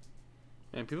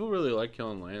 Man, people really like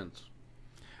killing lands.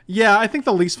 Yeah, I think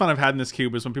the least fun I've had in this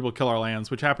cube is when people kill our lands,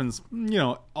 which happens, you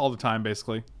know, all the time,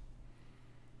 basically.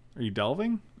 Are you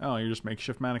delving? Oh, you're just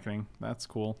makeshift mannequinning. That's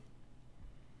cool.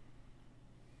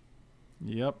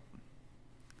 Yep.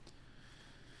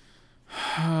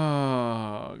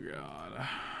 Oh, God.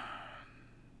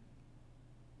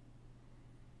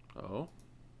 Oh.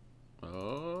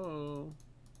 Oh.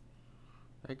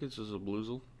 That gets us a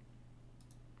bloozle.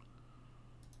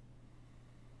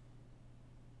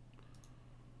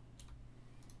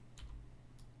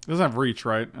 It doesn't have reach,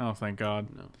 right? Oh, thank God.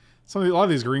 No. A lot of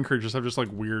these green creatures have just like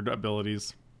weird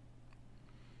abilities.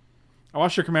 I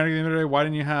watched your commander the other day. Why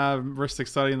didn't you have Ristic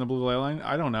Study in the blue ley line?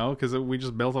 I don't know, because we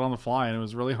just built it on the fly and it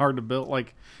was really hard to build.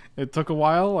 Like, it took a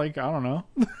while. Like, I don't know.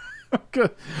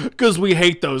 Because we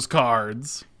hate those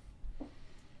cards.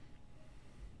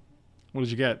 What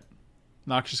did you get?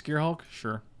 Noxious Gear Hulk?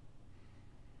 Sure.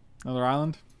 Another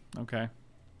island? Okay.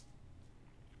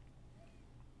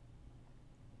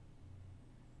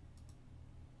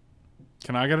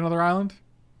 Can I get another island?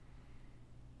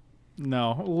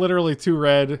 No. Literally 2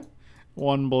 red,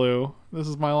 1 blue. This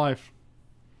is my life.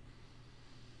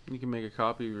 You can make a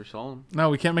copy of your solemn. No,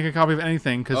 we can't make a copy of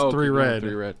anything because 3 no, red.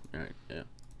 3 red. All right, yeah.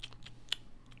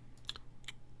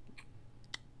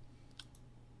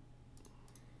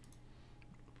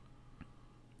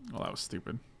 Well, that was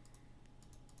stupid.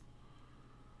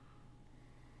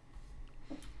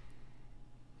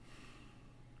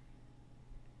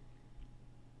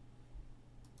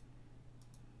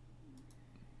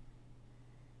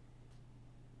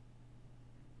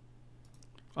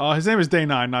 His name is Day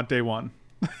 9, not Day 1.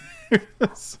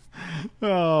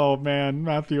 Oh, man.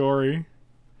 Matthew Ori.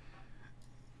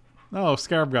 Oh,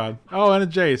 Scarab God. Oh, and a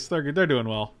Jace. They're doing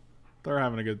well. They're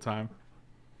having a good time.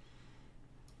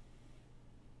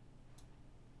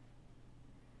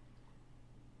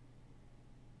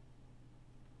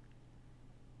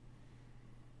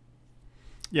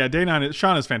 Yeah, Day 9.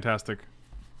 Sean is fantastic.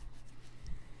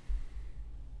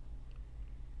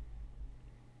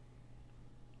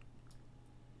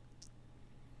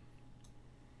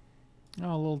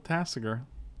 Oh, a little Tassiger.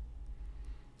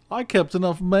 I kept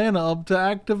enough mana up to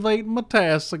activate my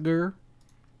Tassiger.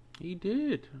 He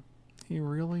did. He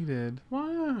really did. Wow.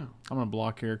 I'm going to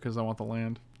block here because I want the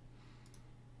land.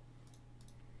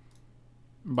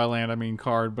 By land, I mean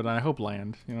card, but I hope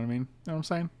land. You know what I mean? You know what I'm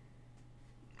saying?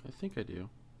 I think I do.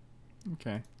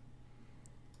 Okay.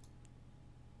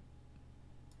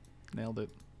 Nailed it.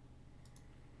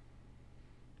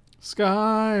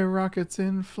 Sky rockets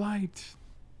in flight.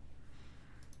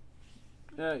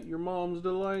 At your mom's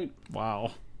delight.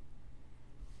 Wow.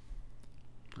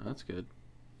 Oh, that's good.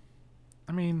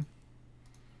 I mean,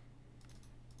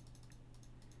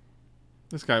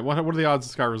 this guy. What are the odds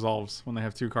this guy resolves when they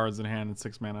have 2 cards in hand and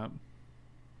 6 mana up?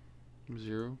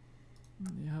 0.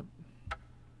 Yep.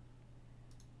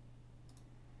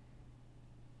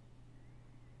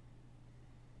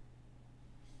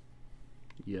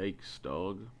 Yikes,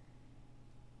 dog.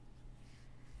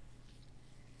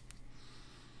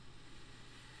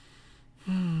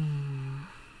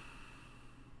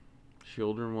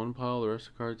 Shoulder in one pile, the rest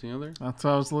of the cards in the other. That's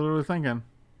what I was literally thinking.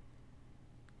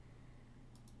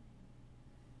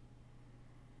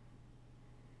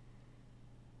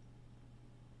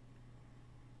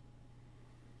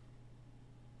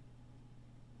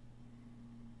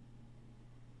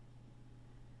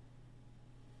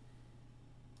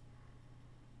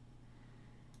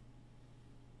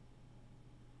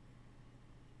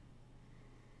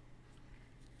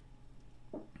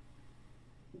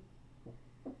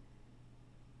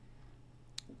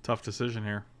 Tough decision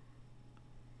here.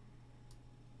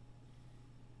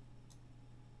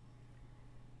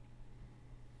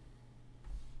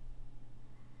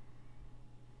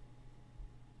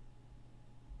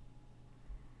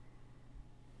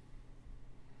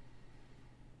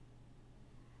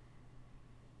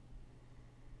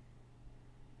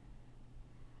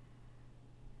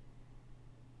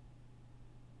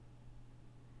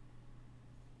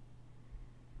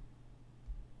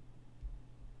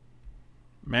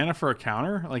 Mana for a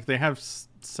counter? Like, they have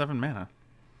 7 mana.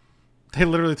 They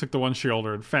literally took the 1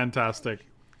 Shieldred. Fantastic.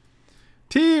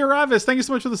 T. Ravis, thank you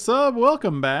so much for the sub.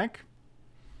 Welcome back.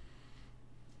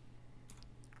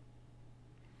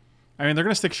 I mean, they're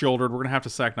going to stick Shieldred. We're going to have to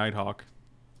sack Nighthawk.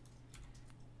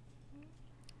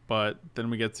 But then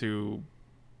we get to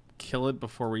kill it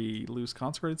before we lose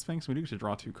Consecrated Sphinx. We do get to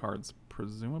draw 2 cards,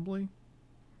 presumably.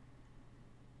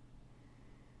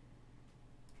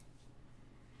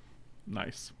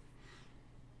 Nice.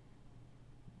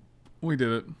 We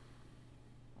did it.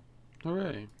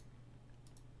 Hooray.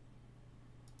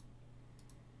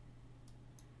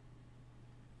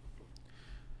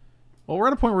 Well, we're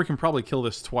at a point where we can probably kill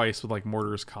this twice with, like,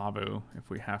 Mortar's Kabu if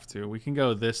we have to. We can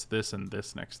go this, this, and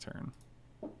this next turn.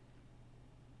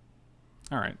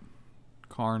 Alright.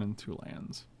 Karn and 2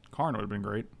 lands. Karn would have been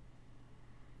great.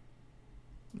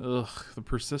 Ugh, the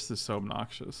Persist is so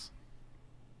obnoxious.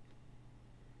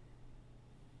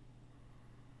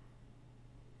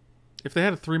 If they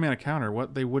had a 3-mana counter,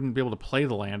 what they wouldn't be able to play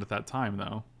the land at that time,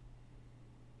 though.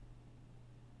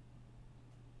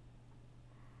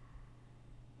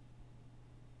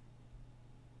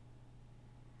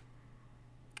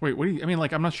 Wait, what do you... I mean,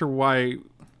 like, I'm not sure why...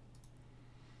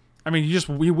 I mean,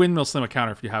 we windmill slam a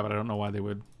counter if you have it. I don't know why they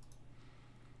would.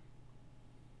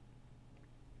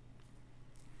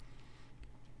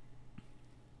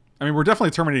 I mean, we're definitely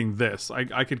terminating this.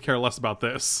 I could care less about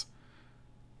this.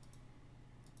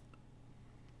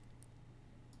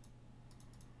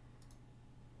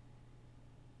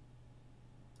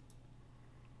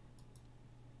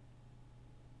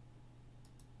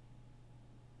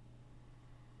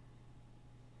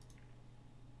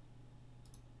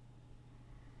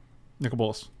 Nicol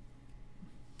Bolas.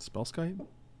 Spellskite?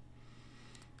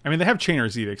 I mean, they have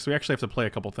Chainer's Edict, so we actually have to play a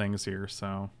couple things here,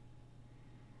 so...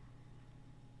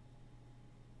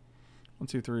 1,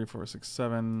 2, 3, 4, 6,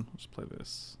 7. Let's play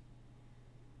this.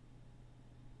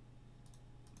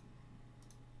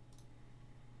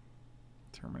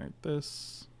 Terminate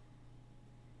this.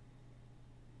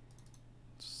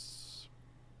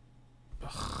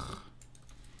 Ugh.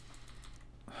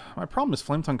 My problem is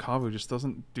Flametongue Kavu just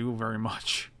doesn't do very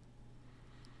much.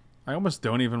 I almost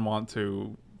don't even want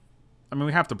to... I mean,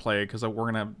 we have to play it because they're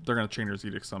gonna Chainer's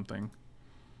Edict something.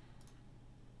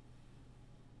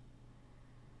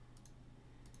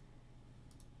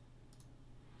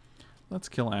 Let's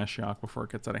kill Ashiok before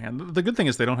it gets out of hand. The good thing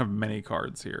is they don't have many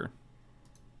cards here.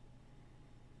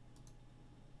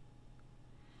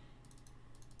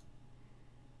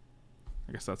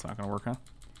 I guess that's not gonna work, huh?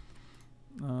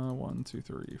 1, 2,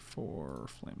 3, 4,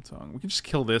 Flametongue. We can just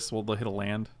kill this while they'll hit a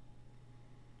land.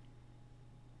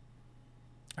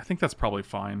 I think that's probably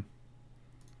fine.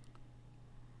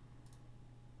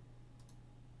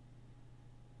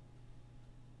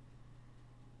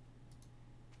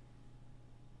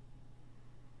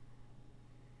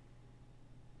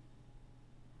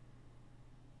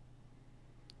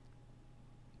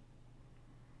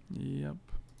 Yep.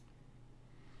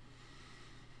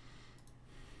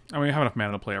 I mean, we have enough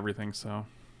mana to play everything, so...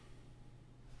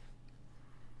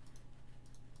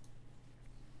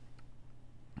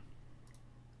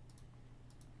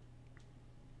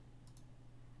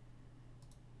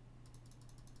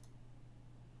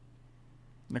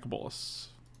 Nicol Bolas.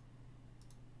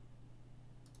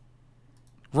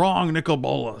 Wrong, Nicol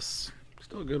Bolas.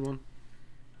 Still a good one.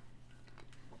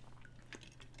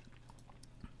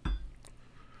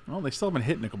 Well, they still haven't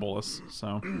hit Nicol Bolas,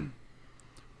 so...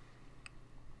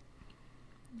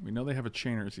 We know they have a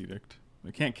Chainer's Edict.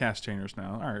 They can't cast Chainers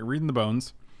now. Alright, reading the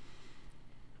bones.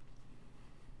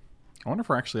 I wonder if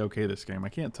we're actually okay this game. I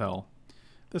can't tell.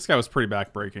 This guy was pretty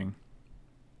backbreaking.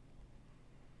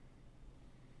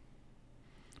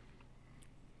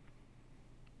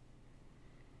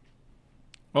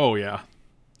 Oh, yeah.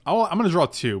 I'm going to draw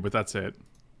 2, but that's it.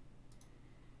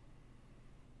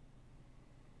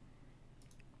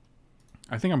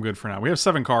 I think I'm good for now. We have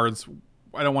 7 cards.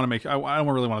 I don't want to make... I don't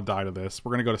really want to die to this.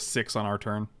 We're going to go to 6 on our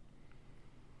turn.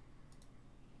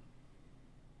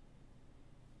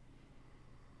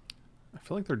 I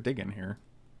feel like they're digging here.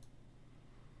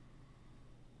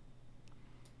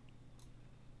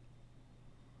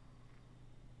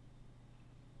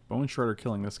 Bone Shredder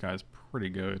killing this guy is pretty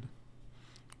good.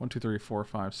 1, 2, 3, 4,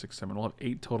 5, 6, 7. We'll have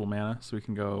 8 total mana, so we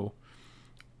can go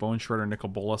Bone Shredder, Nicol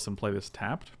Bolas, and play this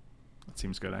tapped. That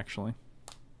seems good, actually.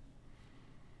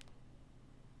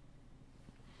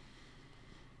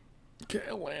 Okay,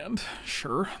 a land.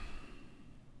 Sure.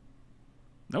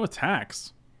 No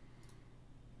attacks.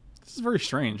 This is very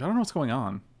strange. I don't know what's going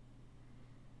on.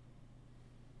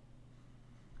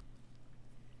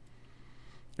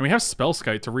 And we have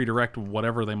Spellskite to redirect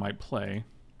whatever they might play.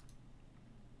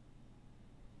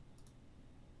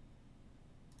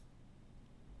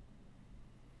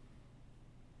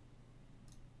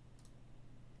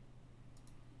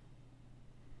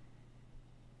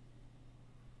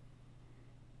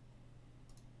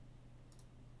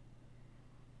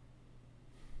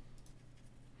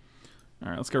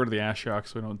 Alright, let's get rid of the Ashiok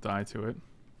so we don't die to it.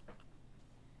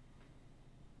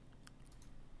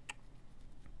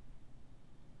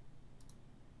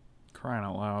 Crying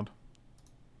out loud.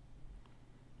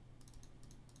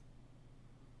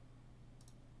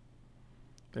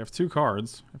 They have 2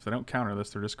 cards. If they don't counter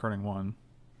this, they're discarding 1.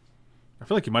 I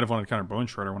feel like you might have wanted to counter Bone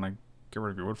Shredder when I get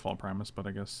rid of your Woodfall Primus, but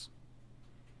I guess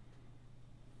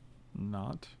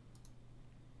not.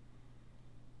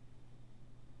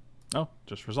 Oh,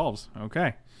 just resolves.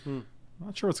 Okay.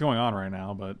 Not sure what's going on right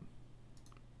now, but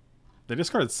they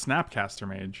discarded Snapcaster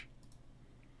Mage.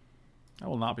 I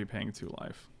will not be paying 2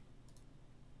 life.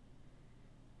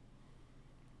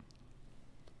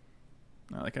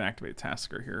 Now they can activate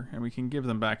Tasker here, and we can give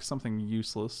them back something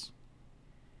useless.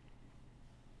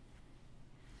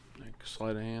 Like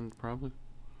sleight of hand, probably.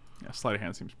 Yeah, sleight of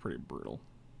hand seems pretty brutal.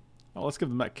 Oh, let's give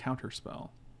them that counter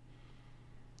spell.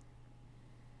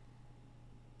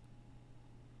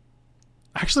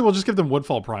 Actually, we'll just give them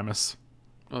Woodfall Primus.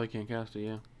 Oh, they can't cast it,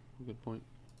 yeah. Good point.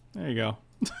 There you go.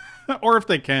 Or if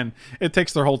they can, it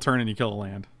takes their whole turn and you kill a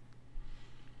land.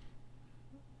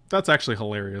 That's actually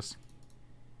hilarious.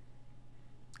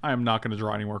 I am not going to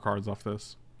draw any more cards off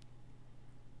this.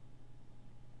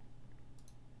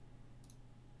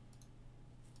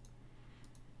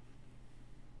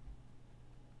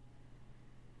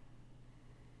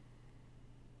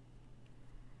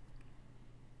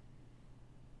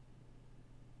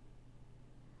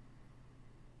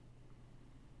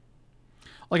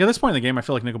 Like, at this point in the game, I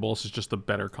feel like Nicol Bolas is just the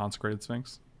better Consecrated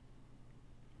Sphinx.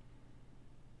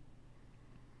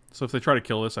 So if they try to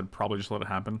kill this, I'd probably just let it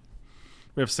happen.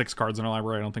 We have 6 cards in our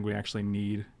library. I don't think we actually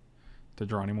need to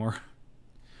draw anymore.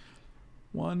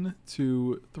 1,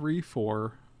 2, 3,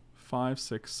 4, 5,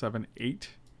 6, 7, 8.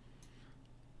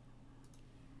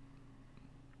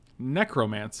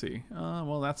 Necromancy.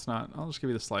 Well, that's not... I'll just give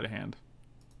you the sleight of hand.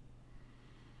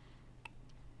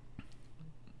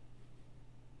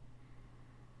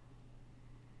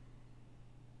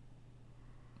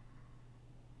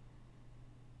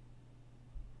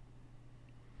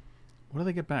 What do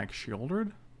they get back?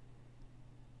 Shieldred?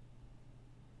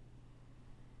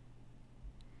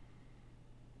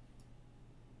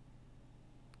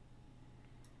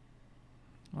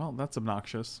 Well, that's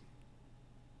obnoxious.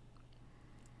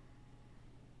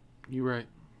 You're right.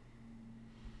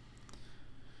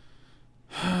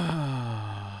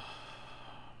 I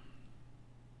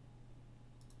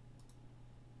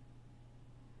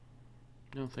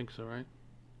don't think so, right?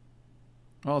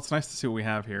 Well, it's nice to see what we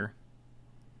have here.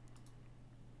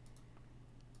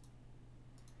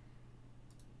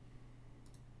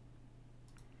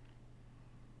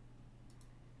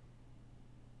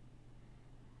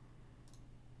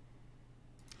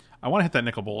 I want to hit that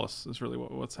Nicol Bolas is really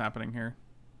what's happening here.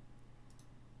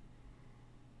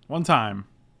 One time.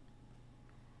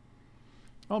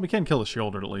 Well, we can kill the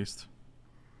Shieldred at least.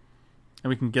 And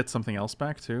we can get something else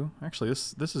back too. Actually,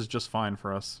 this is just fine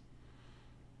for us.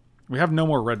 We have no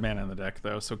more red mana in the deck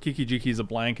though, so Kiki Jiki is a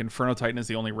blank. Inferno Titan is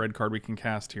the only red card we can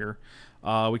cast here.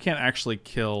 We can't actually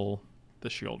kill the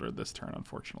Shieldred this turn,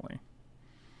 unfortunately.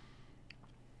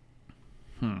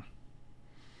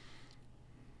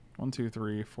 1, 2,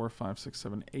 3, 4, 5, 6,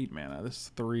 7, 8 mana. This is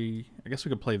 3. I guess we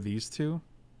could play these two.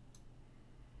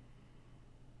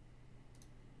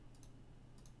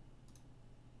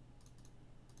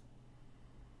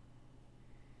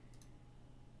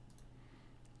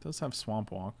 It does have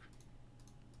Swamp Walk.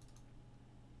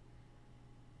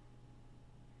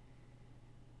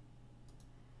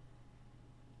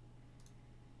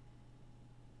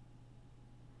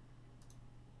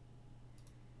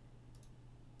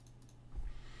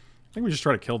 I think we just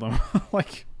try to kill them.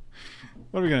 Like,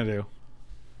 what are we gonna do?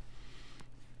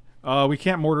 We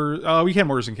can't mortar. We can't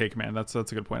mortars and cake command. That's a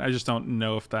good point. I just don't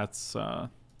know if that's. What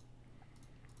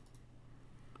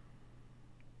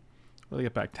do they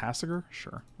get back? Tassiger?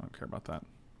 Sure, I don't care about that.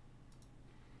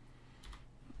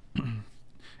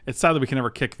 It's sad that we can never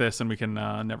kick this and we can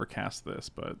never cast this,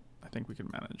 but I think we can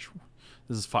manage.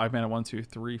 This is 5 mana. 1, 2,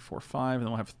 3, 4, 5, and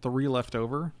then we'll have 3 left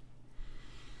over.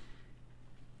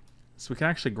 So we can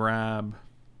actually grab...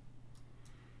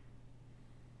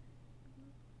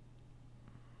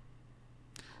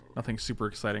 Nothing super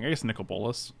exciting. I guess Nicol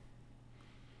Bolas.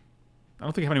 I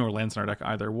don't think we have any more lands in our deck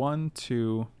either. 1,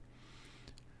 2,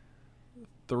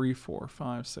 3, 4,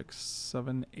 5, 6,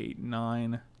 7, 8,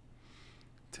 9,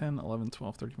 10, 11,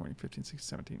 12, 13, 14, 15, 16,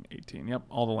 17, 18. Yep,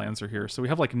 all the lands are here. So we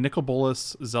have like Nicol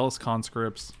Bolas, Zealous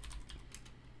Conscripts.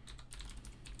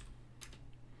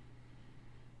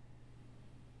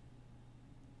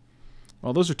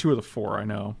 Well, those are 2 of the 4, I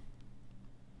know.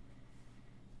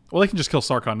 Well, they can just kill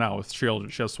Sarkhan now with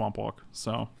Shield. She has Swamp Walk,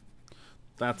 so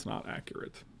that's not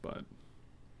accurate, but...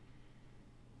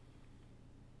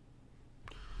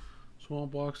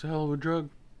 Swamp Walk's a hell of a drug.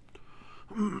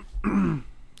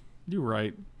 You're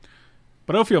right.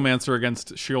 But Ophiomancer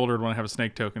against Shieldred when I have a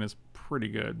Snake token is pretty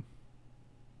good.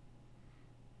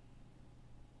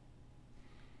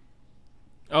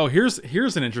 Oh, here's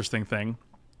an interesting thing.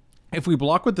 If we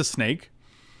block with the Snake,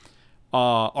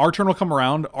 our turn will come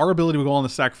around. Our ability will go on the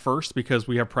stack first because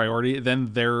we have priority.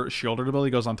 Then their Shieldred ability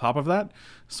goes on top of that.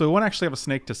 So we won't actually have a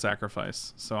Snake to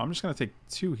sacrifice. So I'm just going to take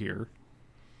 2 here.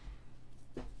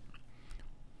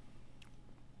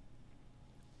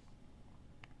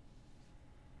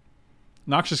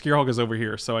 Noxious Gearhulk is over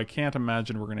here, so I can't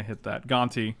imagine we're going to hit that.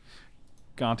 Gonti.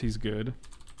 Gonti's good.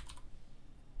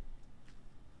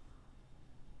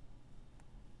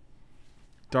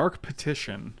 Dark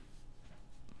Petition.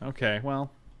 Okay,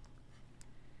 well.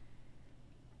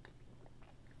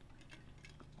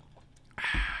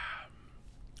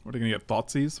 What are you going to get?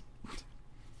 Thoughtseize?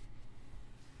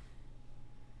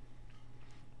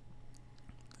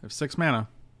 have 6 mana.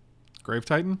 Grave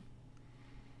Titan.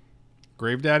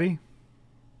 Grave Daddy.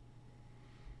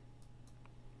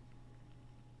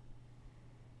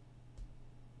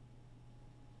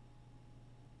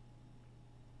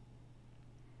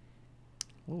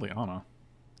 Liliana.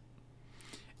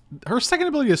 Her second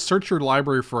ability is search your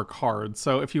library for a card.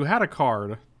 So if you had a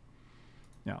card...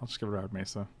 Yeah, I'll just give it out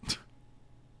Mesa.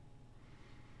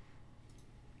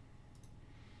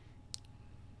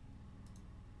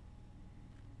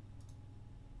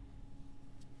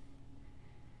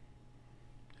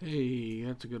 Hey,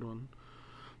 that's a good one.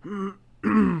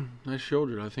 Nice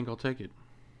shoulder. I think I'll take it.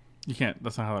 You can't.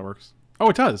 That's not how that works. Oh,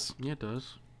 it does. Yeah, it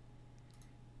does.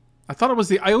 I thought it was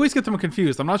the... I always get them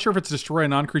confused. I'm not sure if it's destroy a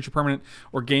non-creature permanent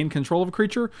or gain control of a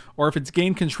creature, or if it's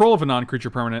gain control of a non-creature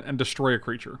permanent and destroy a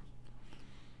creature.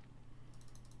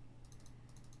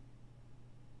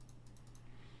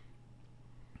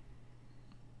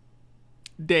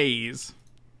 Days.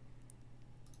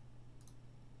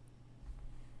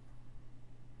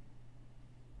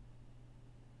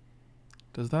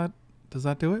 Does that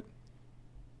do it?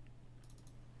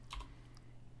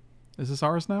 Is this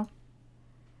ours now?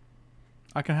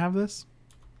 I can have this?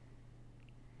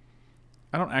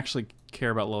 I don't actually care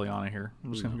about Liliana here.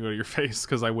 I'm just going to go to your face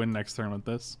because I win next turn with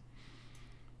this.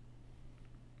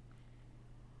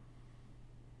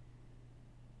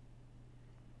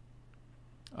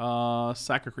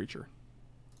 Sack a creature.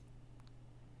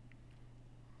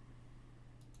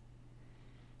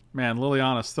 Man,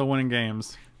 Liliana's still winning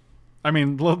games. I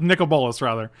mean, Nicol Bolas,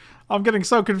 rather. I'm getting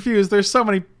so confused. There's so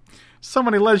many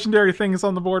legendary things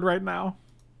on the board right now.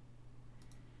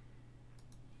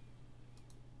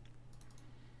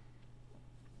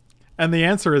 And the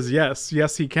answer is yes.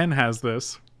 Yes, he can has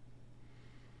this.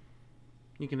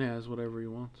 He can has whatever he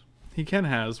wants. He can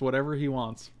has whatever he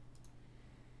wants.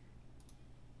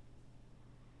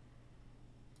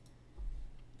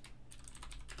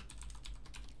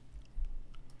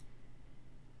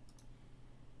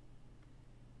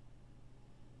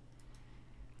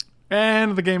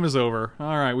 And the game is over.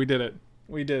 All right, we did it.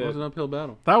 We did It it. was an uphill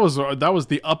battle. That was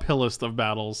the uphillest of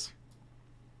battles.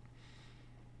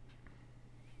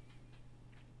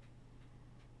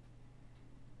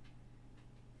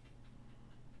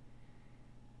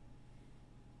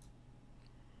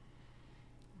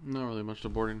 Not really much to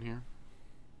board in here.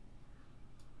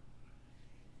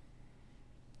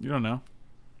 You don't know.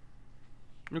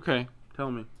 Okay,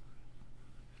 tell me.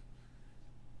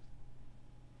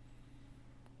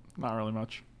 Not really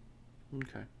much.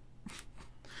 Okay.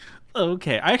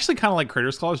 Okay. I actually kind of like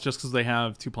Crater's Claws just because they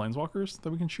have 2 Planeswalkers that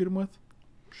we can shoot them with.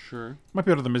 Sure. Might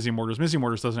be better than Mizzy Mortars. Mizzy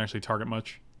Mortars doesn't actually target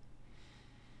much.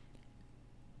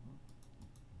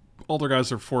 All their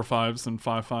guys are 4/5s and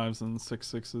 5/5s and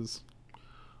 6/6s.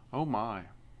 Oh my.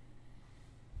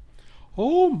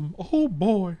 Oh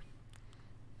boy.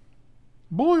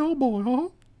 Boy, oh boy, huh?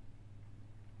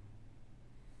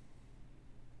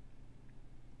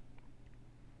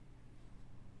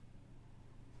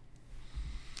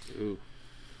 Ooh.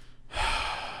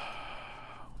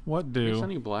 What Is do?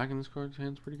 any black in this card's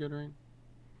hand's pretty good, right?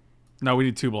 No, we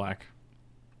need 2 black.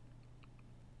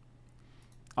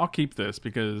 I'll keep this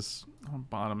because I'll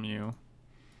bottom you.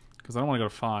 Because I don't want to go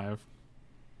to 5.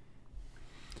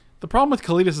 The problem with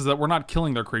Kalitas is that we're not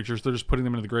killing their creatures. They're just putting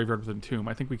them into the graveyard with Entomb.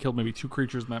 I think we killed maybe 2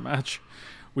 creatures in that match.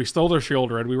 We stole their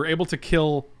Shieldred. We were able to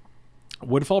kill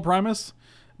Woodfall Primus,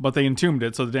 but they Entombed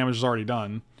it, so the damage is already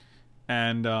done.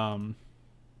 And,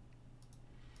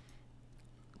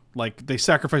 like, they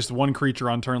sacrificed 1 creature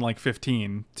on turn, like,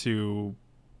 15 to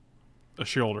a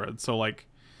Shieldred. So, like,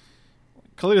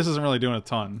 Kalitas isn't really doing a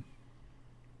ton.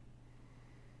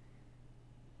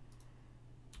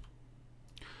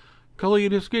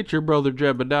 Kalitas, get your brother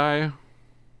Jebediah.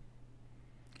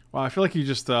 Wow, I feel like you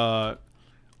just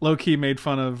low-key made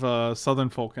fun of Southern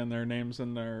folk and their names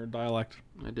and their dialect.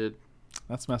 I did.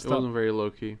 That's messed It up. wasn't very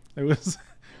low-key. It was.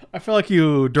 I feel like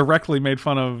you directly made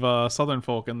fun of Southern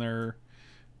folk and their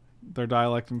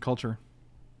dialect and culture.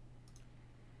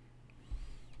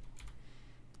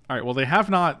 All right. Well, they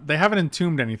haven't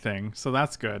entombed anything, so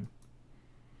that's good.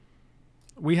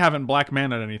 We haven't black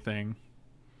mana'd anything.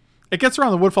 It gets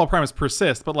around the Woodfall Primus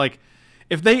persist, but like,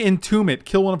 if they entomb it,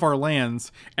 kill one of our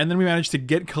lands, and then we manage to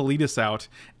get Kalitas out,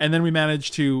 and then we manage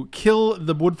to kill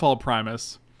the Woodfall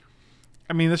Primus.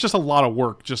 I mean, it's just a lot of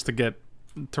work just to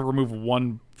remove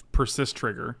 1 persist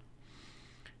trigger.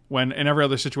 When in every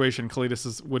other situation,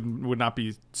 Kalitas would not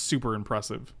be super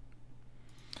impressive.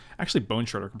 Actually, Bone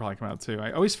Shredder can probably come out too.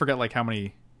 I always forget like how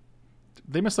many.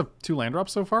 They must have 2 land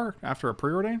drops so far after a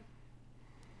preordain.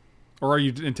 Or are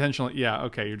you intentionally? Yeah,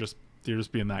 okay. You're just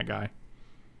being that guy.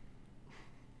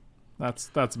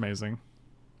 That's amazing.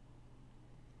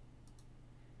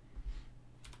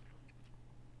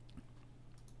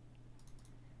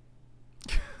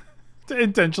 To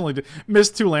intentionally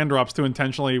miss 2 land drops to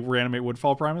intentionally reanimate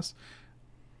Woodfall Primus?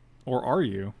 Or are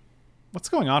you? What's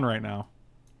going on right now?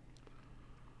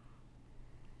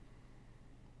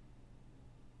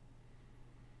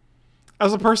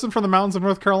 As a person from the mountains of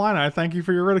North Carolina, I thank you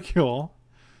for your ridicule.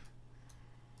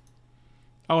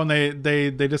 Oh, and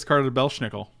they discarded a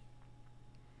Belschnickel.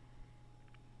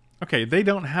 Okay, they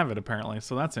don't have it apparently,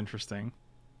 so that's interesting.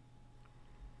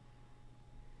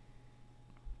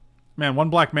 Man, 1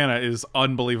 black mana is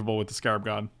unbelievable with the Scarab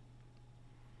God.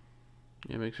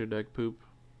 Yeah, makes your deck poop.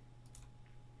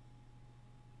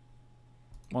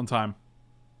 1 time.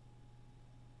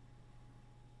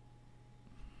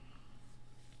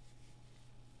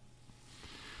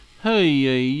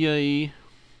 Hey.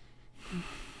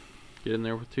 Get in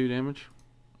there with 2 damage.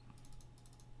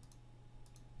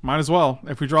 Might as well.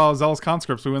 If we draw Zealous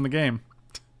Conscripts, we win the game.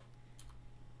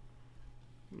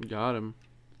 Got him.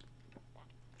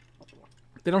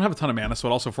 They don't have a ton of mana, so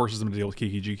it also forces them to deal with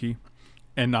Kiki Jiki.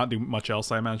 And not do much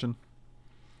else, I imagine.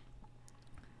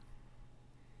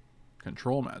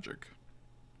 Control magic.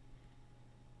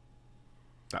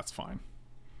 That's fine.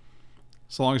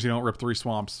 So long as you don't rip 3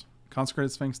 swamps. Consecrated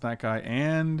Sphinx, that guy,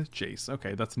 and Jace.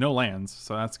 Okay, that's no lands,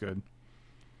 so that's good.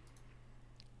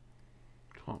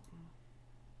 Swamp.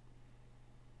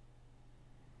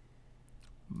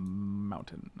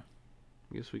 Mountain.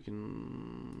 I guess we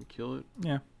can kill it.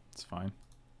 Yeah, it's fine.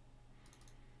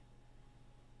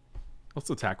 Let's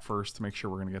attack first to make sure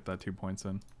we're going to get that 2 points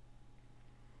in.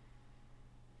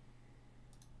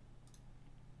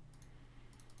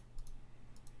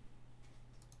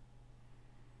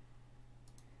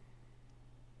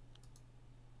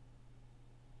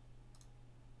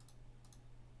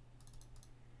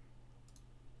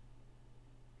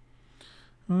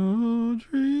 Oh,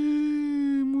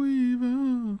 Dreamweaver.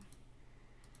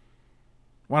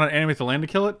 Why not animate the land to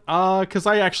kill it? Because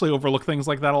I actually overlook things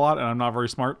like that a lot, and I'm not very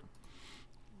smart.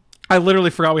 I literally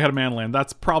forgot we had a man land.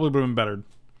 That's probably would have been better.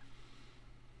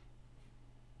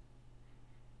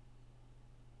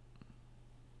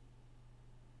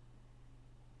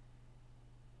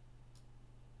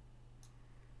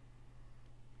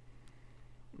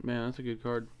 Man, that's a good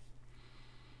card.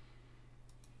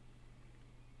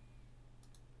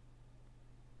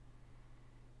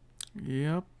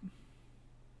 Yep.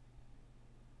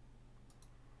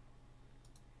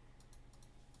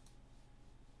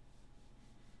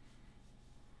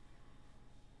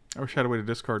 I wish I had a way to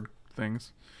discard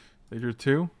things. They drew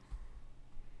 2.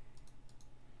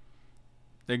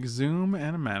 Exhume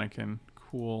and a mannequin.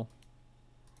 Cool.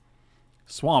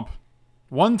 Swamp.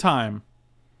 1 time.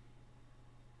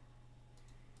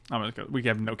 We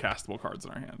have no castable cards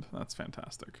in our hand. That's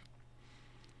fantastic.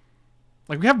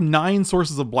 Like, we have 9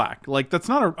 sources of black. Like, that's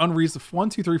not an unreasonable... 1,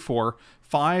 2, 3, 4,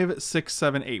 5, 6,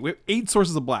 7, 8. We have 8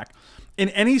 sources of black. In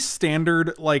any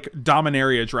standard, like,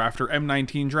 Dominaria draft or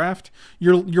M19 draft,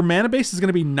 your mana base is going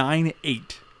to be 9,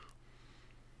 8.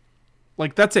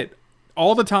 Like, that's it.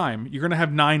 All the time, you're going to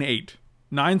have 9, 8.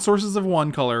 9 sources of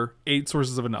one color, 8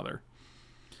 sources of another.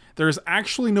 There is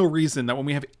actually no reason that when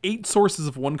we have 8 sources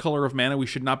of one color of mana, we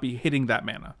should not be hitting that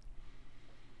mana.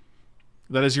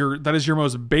 That is your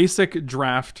most basic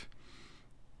draft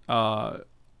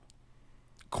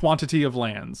quantity of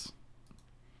lands.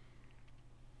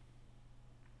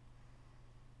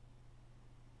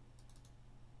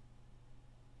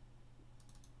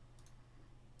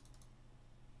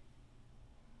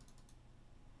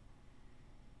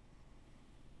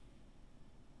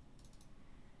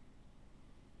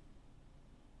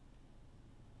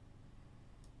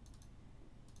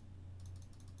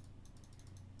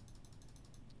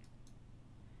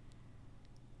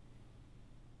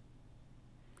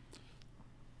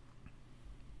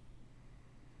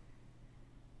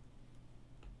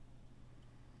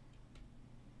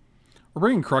 We're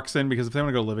bringing Crux in because if they want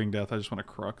to go Living Death, I just want a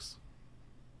Crux.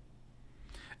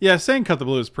 Yeah, saying cut the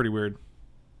blue is pretty weird.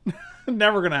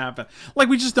 Never gonna happen. Like,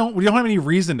 we don't have any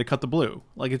reason to cut the blue.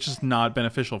 Like, it's just not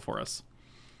beneficial for us.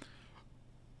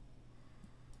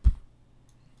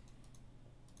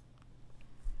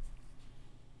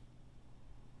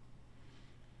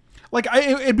 Like,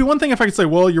 it'd be one thing if I could say,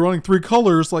 well, you're running 3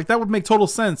 colors. Like, that would make total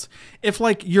sense. If,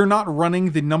 like, you're not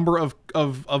running the number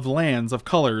of lands, of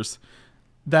colors,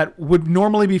 that would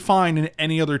normally be fine in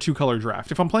any other 2-color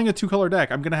draft. If I'm playing a 2-color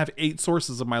deck, I'm going to have 8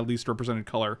 sources of my least represented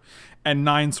color and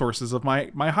 9 sources of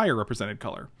my higher represented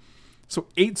color. So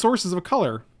 8 sources of a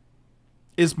color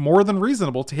is more than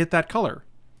reasonable to hit that color.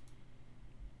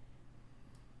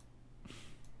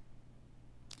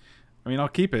 I mean, I'll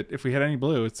keep it. If we hit any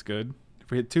blue, it's good.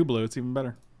 If we hit 2 blue, it's even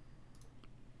better.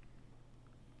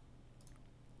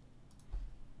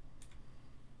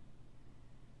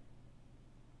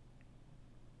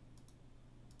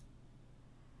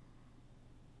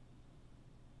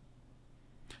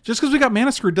 Just because we got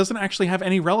mana screwed doesn't actually have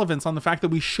any relevance on the fact that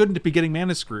we shouldn't be getting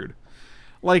mana screwed.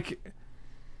 Like,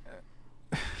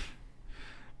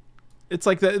 it's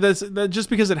like that just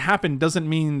because it happened doesn't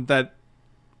mean that,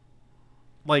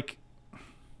 like,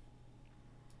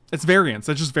 it's variance.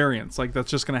 That's just variance. Like,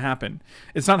 that's just going to happen.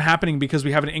 It's not happening because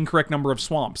we have an incorrect number of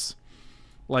swamps.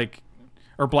 Like,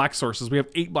 or black sources. We have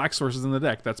 8 black sources in the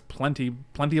deck. That's plenty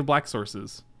of black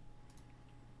sources.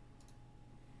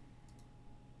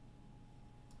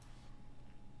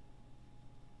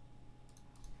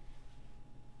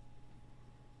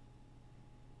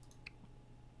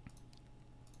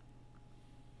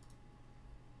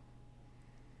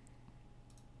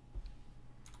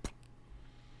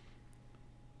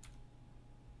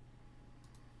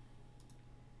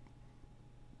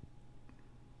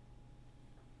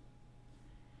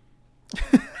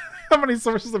 How many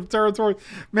sources of territory?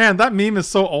 Man, that meme is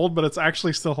so old, but it's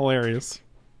actually still hilarious.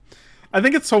 I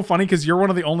think it's so funny because you're one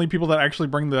of the only people that actually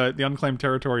bring the unclaimed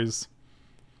territories.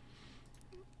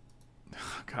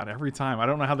 God, every time. I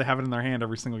don't know how they have it in their hand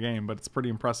every single game, but it's pretty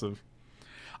impressive.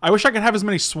 I wish I could have as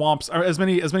many swamps, or as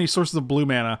many sources of blue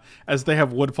mana as they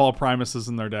have Woodfall Primuses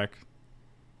in their deck.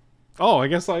 Oh, I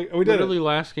guess we did Literally, it.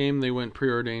 last game they went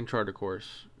preordained Charter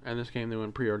Course, and this game they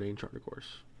went preordained Charter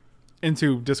Course.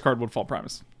 Into discard Woodfall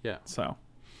Primus. Yeah. So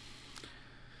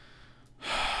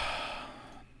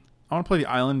I want to play the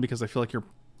island because I feel like you're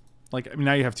like, I mean,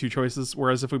 now you have 2 choices,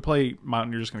 whereas if we play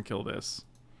mountain, you're just going to kill this.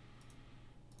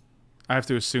 I have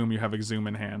to assume you have Exhume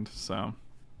in hand, so.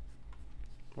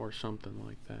 Or something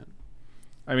like that.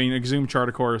 I mean, Exhume,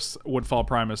 Charter Course, Woodfall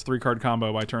Primus, 3-card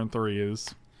combo by turn 3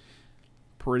 is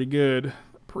pretty good.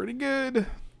 Pretty good.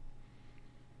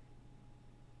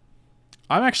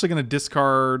 I'm actually going to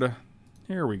discard.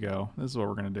 Here we go. This is what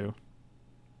we're going to do.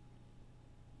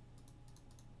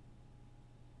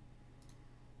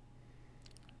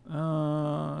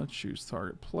 Choose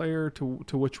target player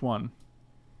to which one?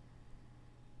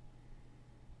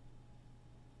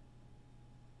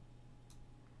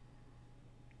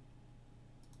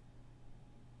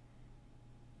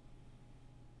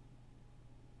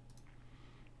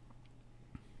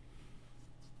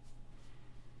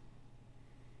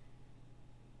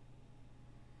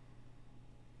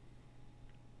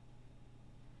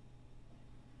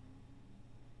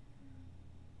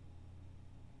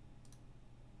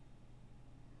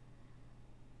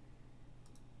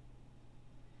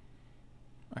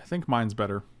 I think mine's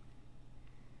better.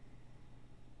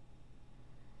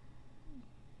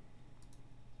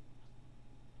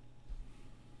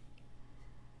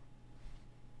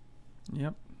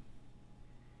 Yep.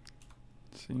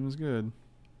 Seems good.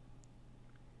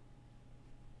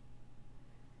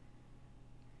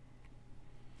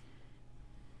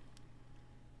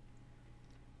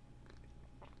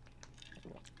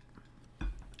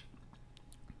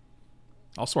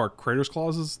 Also, our Crater's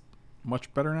Clause is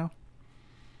much better now.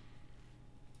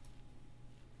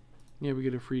 Yeah, we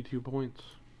get a free 2 points.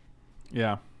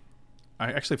 Yeah.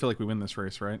 I actually feel like we win this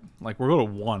race, right? Like, we'll go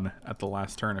to 1 at the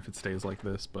last turn if it stays like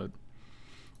this, but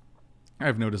I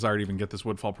have no desire to even get this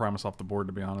Woodfall Primus off the board,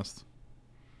 to be honest.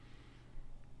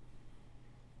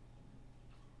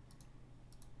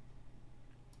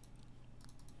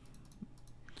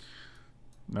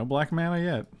 No black mana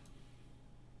yet.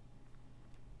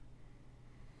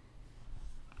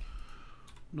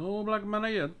 No black mana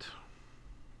yet.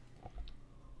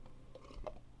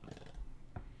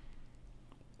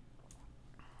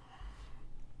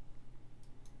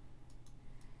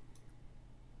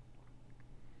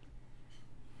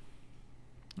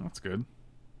 That's good.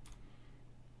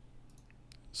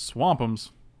 Swampums.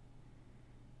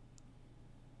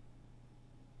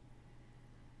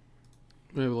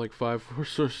 We have like 5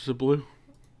 sources of blue.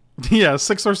 Yeah,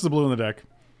 6 sources of blue in the deck.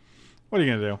 What are you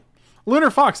going to do?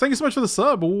 Lunar Fox, thank you so much for the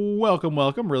sub. Welcome,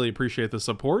 welcome. Really appreciate the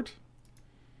support.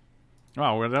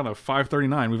 Wow, we're down to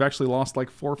 539. We've actually lost like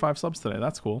 4 or 5 subs today.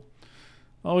 That's cool.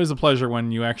 Always a pleasure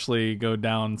when you actually go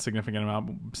down significant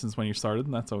amount since when you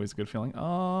started. That's always a good feeling.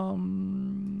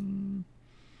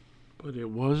 But it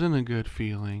wasn't a good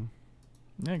feeling.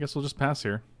 Yeah, I guess we'll just pass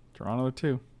here. Draw another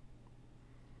 2.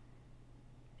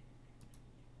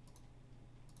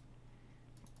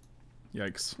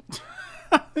 Yikes.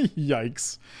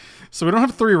 Yikes. So we don't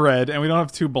have 3 red, and we don't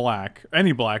have 2 black.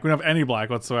 Any black. We don't have any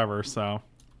black whatsoever, so.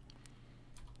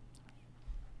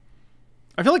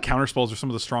 I feel like counterspells are some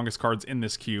of the strongest cards in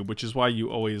this cube, which is why you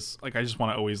always like. I just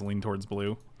want to always lean towards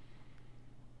blue.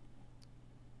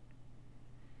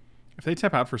 If they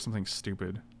tap out for something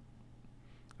stupid,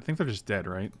 I think they're just dead,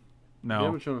 right? No. They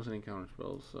haven't shown us any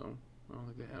counterspells, so I don't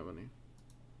think they have any.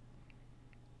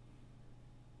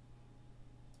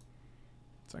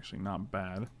 It's actually not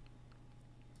bad.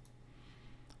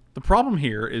 The problem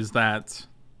here is that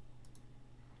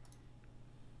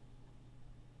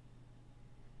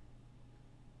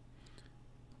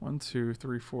one, two,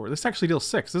 three, four. This actually deals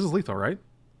 6. This is lethal, right?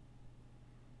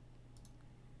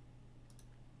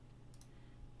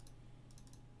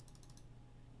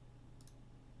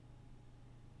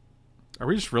 Are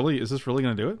we just really... Is this really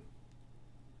going to do it?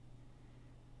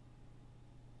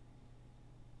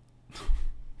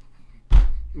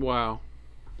 Wow.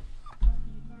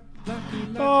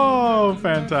 Oh,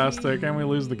 fantastic. And we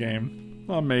lose the game.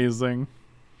 Amazing.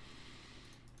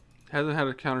 Hasn't had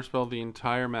a counterspell the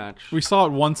entire match. We saw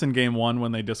it once in game 1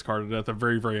 when they discarded it at the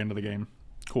very, very end of the game.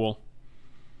 Cool.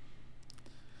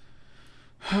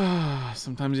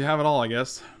 Sometimes you have it all, I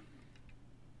guess.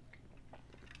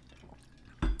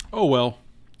 Oh, well.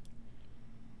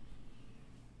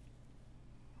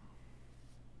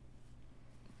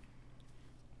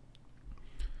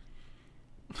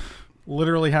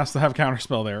 Literally has to have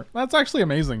counterspell there. That's actually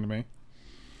amazing to me.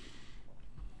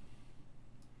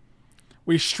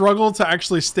 We struggled to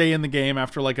actually stay in the game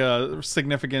after like a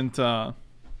significant Woodfall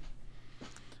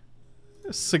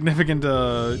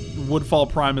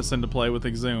Primus into play with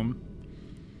Exhume.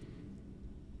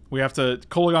 We have to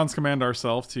Kolaghan's command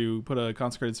ourselves to put a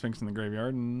Consecrated Sphinx in the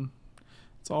graveyard, and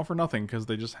it's all for nothing because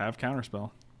they just have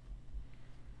counterspell.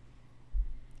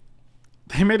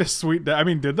 They made a sweet... I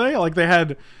mean, did they? Like, they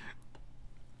had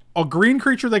a green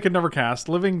creature they could never cast,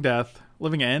 Living Death,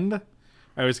 Living End.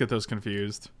 I always get those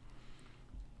confused.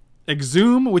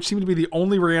 Exhume, which seemed to be the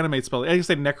only reanimate spell. I guess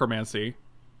they had Necromancy.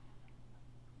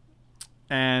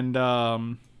 And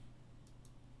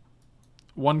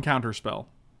one counter spell.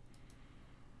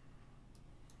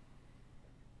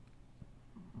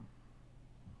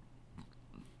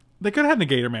 They could have had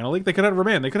Negator Mana Leak. They could have had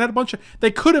Remand. They could have had a bunch of. They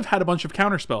could have had a bunch of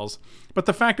counter spells. But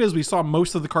the fact is, we saw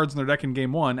most of the cards in their deck in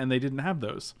Game 1, and they didn't have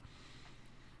those.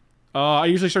 I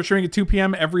usually start streaming at 2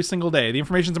 p.m. every single day. The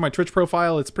information's in my Twitch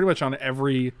profile. It's pretty much on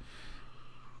every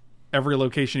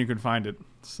location you can find it.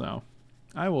 So,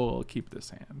 I will keep this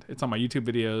hand. It's on my YouTube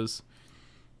videos.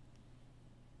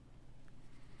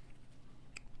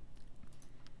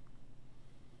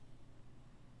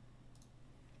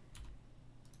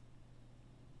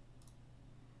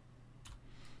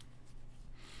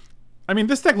 I mean,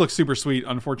 this deck looks super sweet.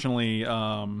 Unfortunately, we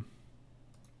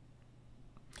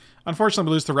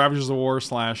lose to Ravagers of War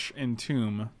 /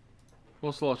 Entomb.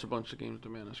 We'll still watch a bunch of games to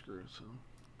Mana Screw, so...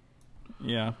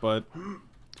 Yeah, but...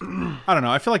 I don't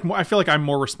know. I feel like I'm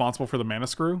more responsible for the Mana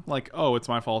Screw. Like, oh, it's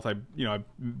my fault. I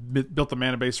built the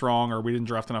mana base wrong, or we didn't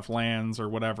draft enough lands, or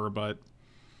whatever, but...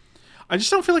 I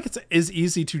just don't feel like it's as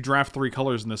easy to draft 3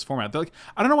 colors in this format. Like,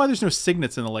 I don't know why there's no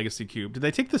Signets in the Legacy Cube. Did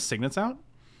they take the Signets out?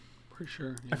 Pretty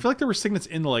sure. Yeah. I feel like there were Signets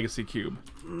in the Legacy Cube.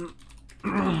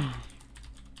 You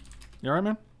alright,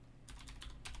 man?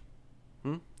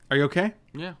 Hmm? Are you okay?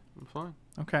 Yeah, I'm fine.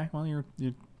 Okay, well, you're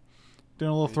doing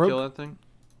a little Can you throat. kill that thing?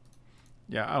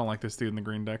 Yeah, I don't like this dude in the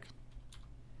green deck.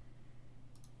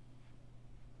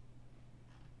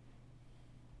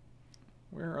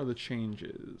 Where are the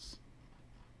changes?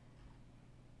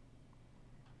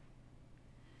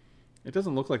 It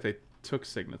doesn't look like they took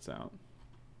Signets out.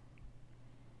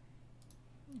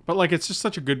 But like it's just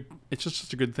such a good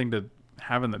thing to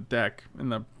have in the deck, in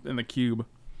the cube.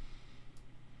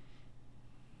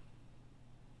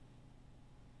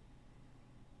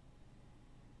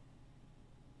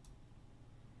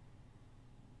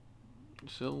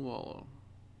 Silwallow.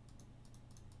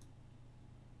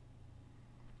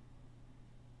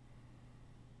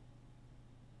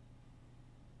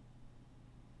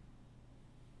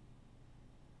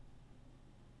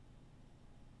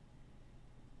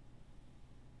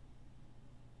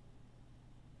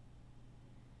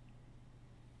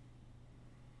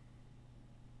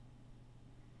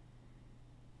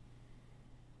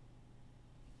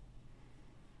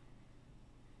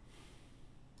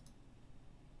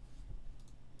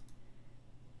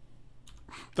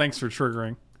 Thanks for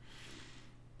triggering.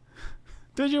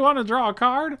 Did you want to draw a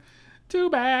card? Too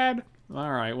bad. All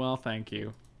right, well, thank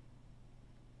you.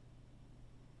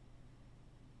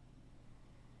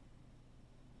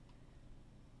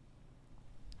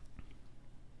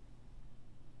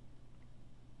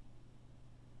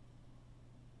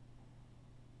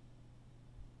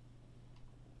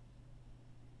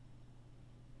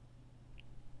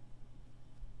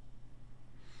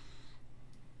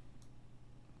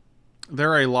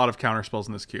 There are a lot of counter spells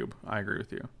in this cube. I agree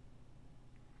with you.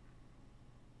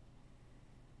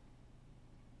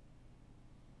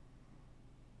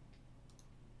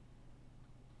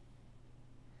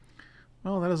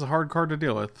 Well, that is a hard card to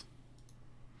deal with.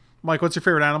 Mike, what's your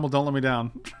favorite animal? Don't let me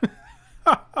down.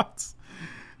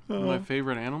 My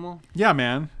favorite animal? Yeah,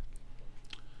 man.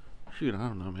 Shoot, I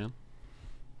don't know, man.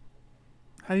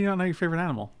 How do you not know your favorite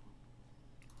animal?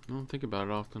 I don't think about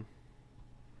it often.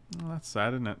 Well, that's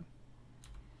sad, isn't it?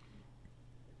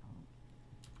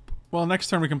 Well, next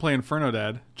turn we can play Inferno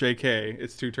Dad. JK.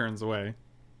 It's 2 turns away.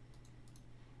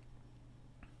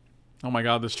 Oh my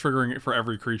god, this triggering it for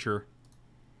every creature.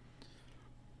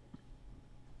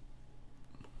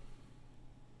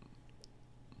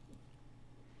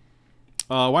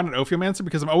 Why not Ophiomancer?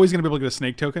 Because I'm always going to be able to get a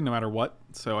snake token no matter what,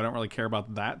 so I don't really care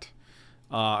about that.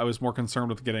 I was more concerned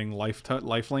with getting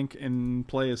lifelink in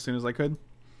play as soon as I could.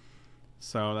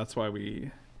 So that's why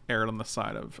we erred on the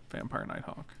side of Vampire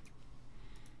Nighthawk.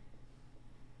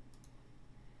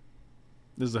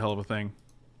 This is a hell of a thing,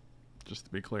 just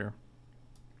to be clear.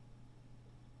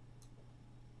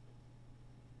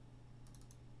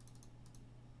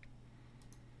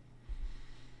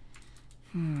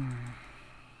 I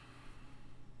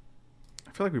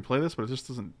feel like we play this, but it just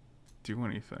doesn't do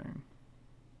anything.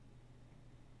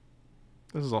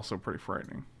 This is also pretty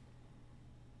frightening.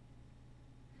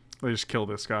 They just kill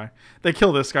this guy. They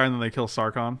kill this guy and then they kill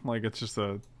Sarkon. Like, it's just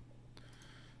a...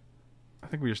 I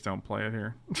think we just don't play it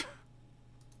here.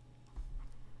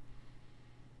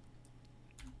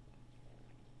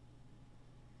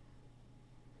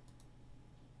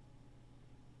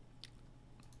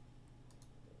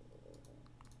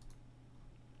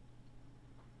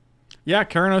 Yeah,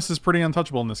 Keranos is pretty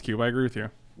untouchable in this cube. I agree with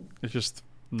you. It's just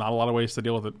not a lot of ways to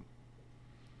deal with it.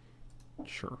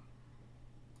 Sure.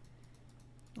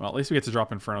 Well, at least we get to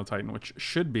drop Inferno Titan, which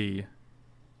should be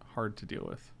hard to deal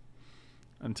with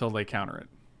until they counter it.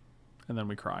 And then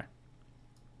we cry.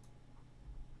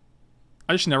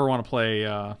 I just never want to play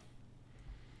a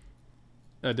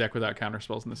deck without counter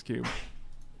spells in this cube.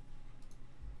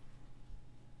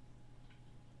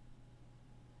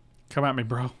 Come at me,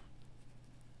 bro.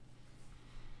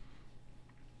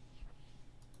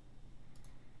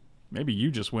 Maybe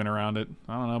you just win around it.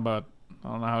 I don't know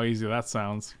how easy that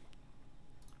sounds.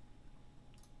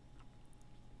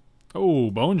 Oh,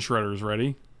 Bone Shredder's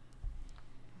ready.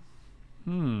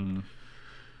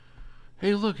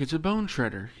 Hey, look, it's a Bone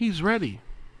Shredder. He's ready.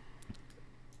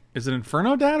 Is it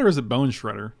Inferno Dad or is it Bone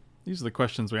Shredder? These are the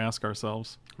questions we ask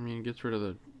ourselves. I mean, it gets rid of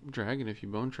the dragon if you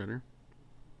Bone Shredder.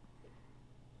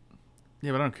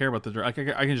 Yeah, but I don't care about the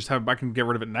dragon. I can just have... I can get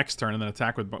rid of it next turn and then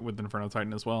attack with Inferno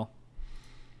Titan as well.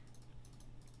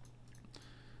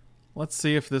 Let's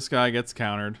see if this guy gets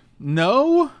countered.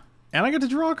 No? And I get to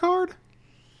draw a card?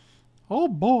 Oh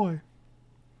boy.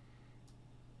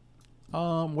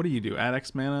 What do you do? Add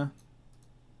X mana?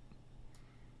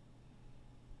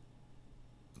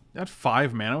 Add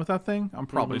 5 mana with that thing? I'm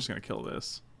probably just gonna kill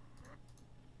this.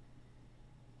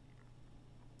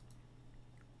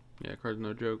 Yeah, card's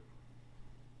no joke.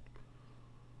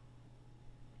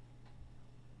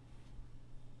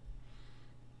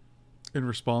 In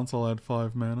response, I'll add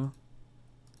 5 mana.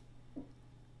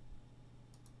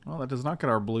 Well, that does not get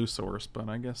our blue source, but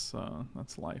I guess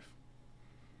that's life.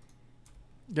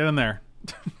 Get in there.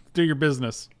 Do your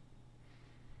business.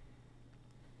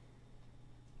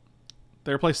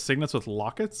 They replace signets with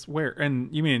lockets? Where?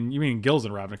 And you mean Gills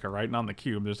in Ravnica, right? Not in the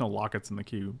cube. There's no lockets in the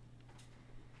cube.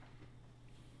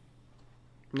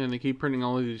 And they keep printing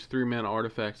all of these 3-mana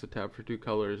artifacts that tap for 2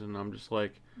 colors, and I'm just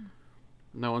like,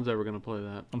 no one's ever going to play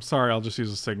that. I'm sorry, I'll just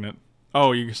use a signet.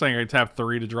 Oh, you're saying I tap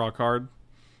 3 to draw a card?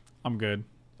 I'm good.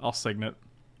 I'll signet.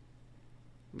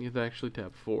 You have to actually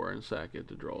tap 4 and sack it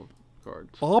to draw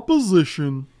cards.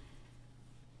 Opposition.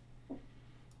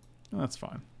 That's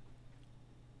fine.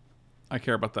 I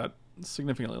care about that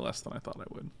significantly less than I thought I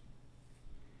would.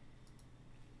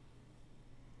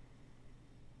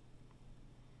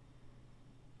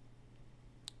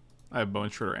 I have Bone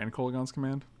Shredder and Kolaghan's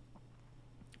Command.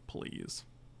 Please.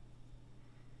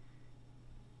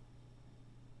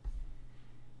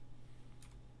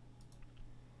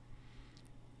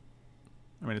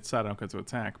 I mean, it's sad I don't get to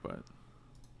attack, but...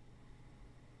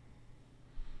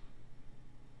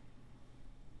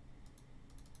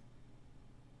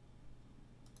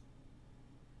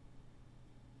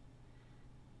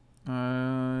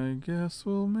 I guess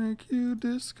we'll make you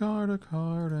discard a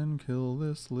card and kill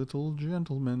this little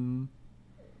gentleman.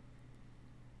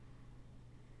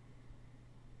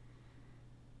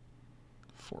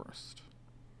 Forest.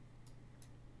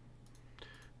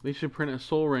 They should print a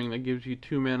soul ring that gives you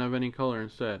 2 mana of any color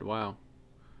instead. Wow.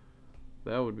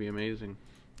 That would be amazing.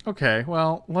 Okay,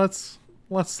 well, let's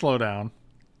slow down.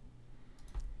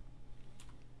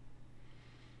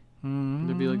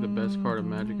 It'd be like the best card of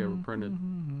Magic ever printed.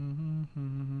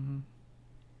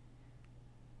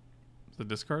 The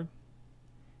discard?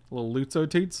 A little Lutzo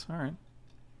Teats? Alright.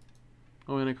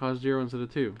 Oh, and it costs 0 instead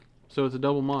of 2. So it's a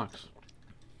double mox.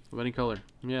 Of any color.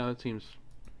 Yeah, that seems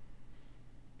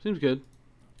good.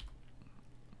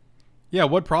 Yeah,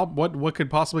 what could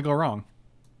possibly go wrong?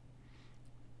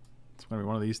 It's gonna be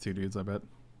one of these two dudes, I bet.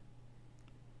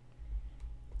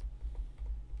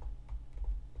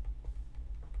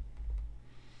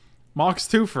 Mox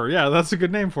Twofer. Yeah, that's a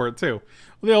good name for it, too.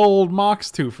 The old Mox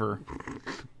Twofer.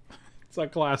 It's a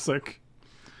classic.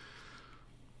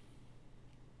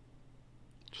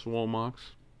 Swole mox.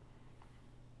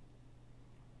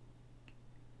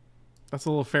 That's a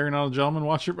little fairy, not a gentleman.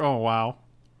 Watch your... Oh, wow.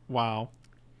 Wow.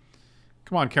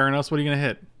 Come on, Karanos. What are you going to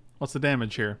hit? What's the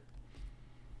damage here?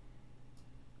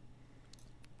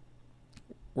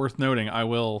 Worth noting, I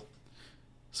will...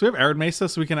 So we have Arid Mesa,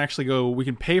 so we can actually go... We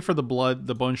can pay for the blood,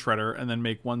 the Bone Shredder, and then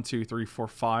make 1, 2, 3, 4,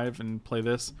 5, and play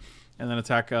this. And then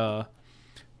attack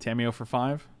Tameo for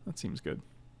 5. That seems good.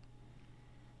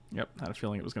 Yep, had a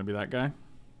feeling it was going to be that guy.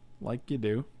 Like you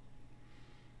do.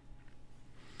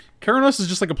 Karanos is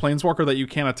just like a planeswalker that you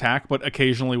can't attack, but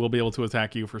occasionally will be able to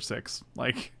attack you for 6.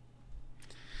 Like,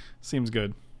 seems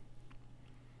good.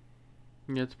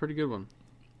 Yeah, it's a pretty good one.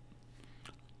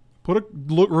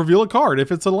 Reveal a card.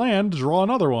 If it's a land, draw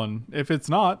another one. If it's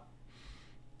not,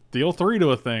 deal 3 to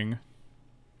a thing.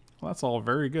 Well, that's all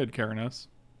very good, Karanos.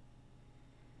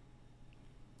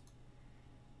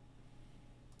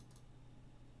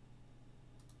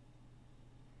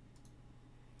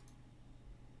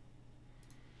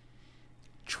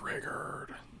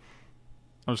 Triggered.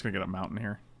 I'm just gonna get a mountain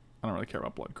here. I don't really care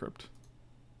about Blood Crypt.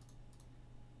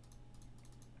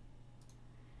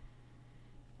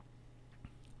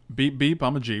 Beep beep,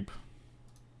 I'm a Jeep.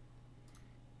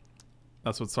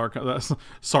 That's what that's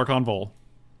Sarkon Vol.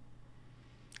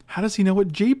 How does he know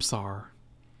what Jeeps are?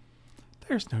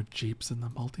 There's no Jeeps in the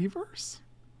multiverse.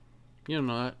 You don't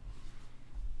know that.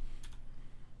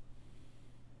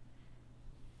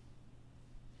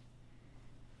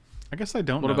 I guess I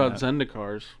don't know What about that.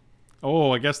 Zendikars?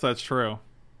 Oh, I guess that's true.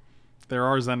 There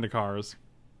are Zendikars.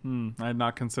 I had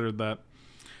not considered that.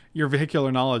 Your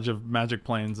vehicular knowledge of Magic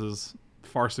Planes is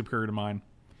far superior to mine.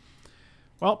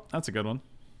 Well, that's a good one.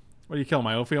 What do you kill,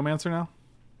 my Ophiomancer now?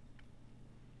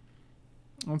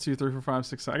 1, 2, 3, 4, 5,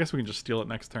 6, 7. I guess we can just steal it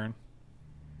next turn.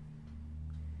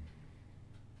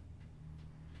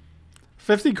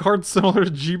 50 cards similar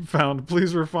to Jeep found.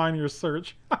 Please refine your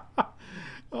search.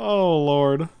 Oh,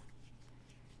 Lord.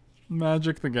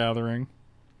 Magic the Gathering.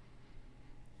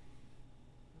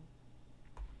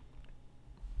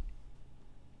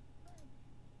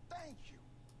 Thank you.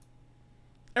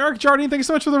 Eric Jardine, thank you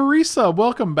so much for the resub.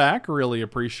 Welcome back. Really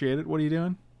appreciate it. What are you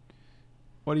doing?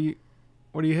 What are you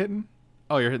hitting?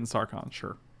 Oh, you're hitting Sarkon,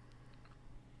 sure.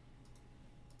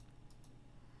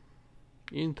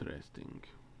 Interesting.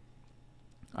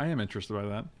 I am interested by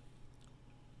that.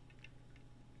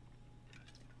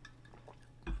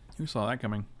 Who saw that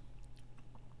coming?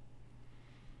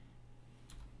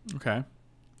 Okay.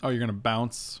 Oh, you're going to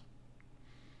bounce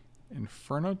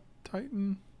Inferno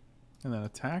Titan and then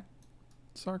attack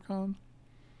Sarkon?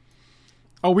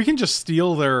 Oh, we can just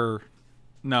steal their...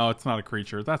 No, it's not a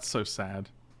creature. That's so sad.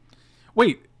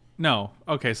 Wait, no.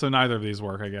 Okay, so neither of these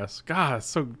work, I guess. God, it's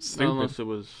so stupid. Unless it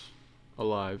was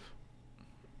alive.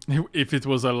 If it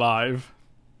was alive.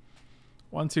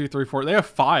 1, 2, 3, 4. They have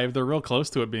 5. They're real close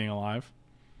to it being alive.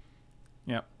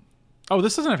 Yep. Oh,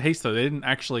 this doesn't have haste, though. They didn't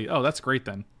actually... Oh, that's great,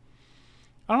 then.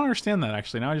 I don't understand that,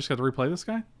 actually. Now I just got to replay this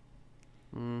guy?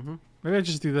 Mm-hmm. Maybe I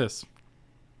just do this.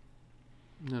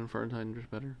 Then Inferno Titan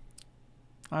just better.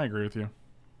 I agree with you.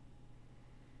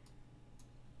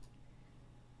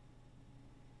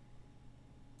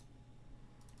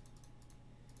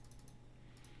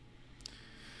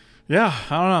 Yeah,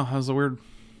 I don't know. That was a weird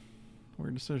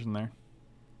decision there.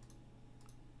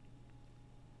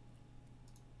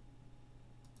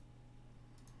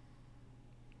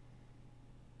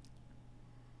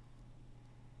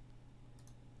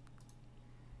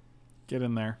 Get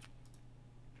in there.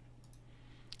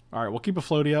 All right, we'll keep a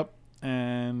floaty up,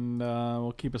 and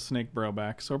we'll keep a snake bro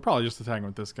back. So we're probably just attacking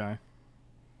with this guy.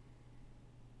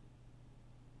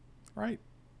 Right?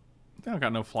 They don't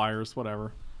got no flyers,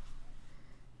 whatever.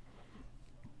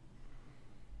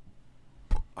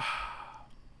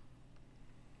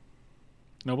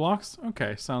 No blocks?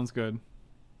 Okay, sounds good.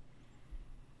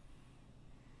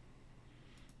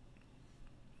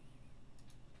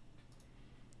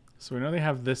 So we know they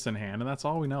have this in hand, and that's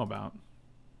all we know about.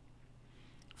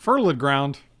 Fertilid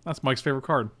Ground. That's Mike's favorite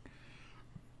card.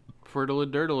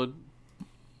 Fertilid Dirtilid.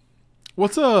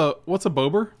 What's a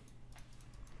Bober?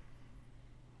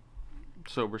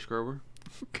 Sober Scrober.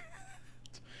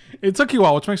 It took you a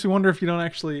while, which makes me wonder if you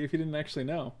didn't actually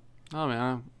know. Oh man,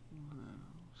 I'm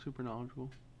super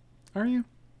knowledgeable. Are you?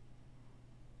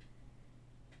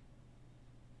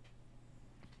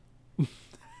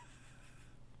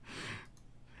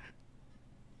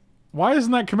 Why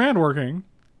isn't that command working?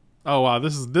 Oh wow,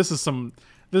 this is some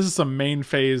main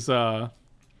phase looting.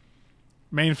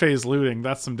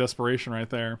 That's some desperation right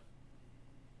there.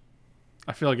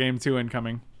 I feel like game 2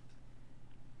 incoming.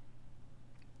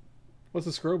 What's a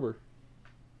Scrober?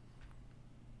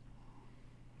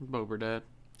 Bober Dad.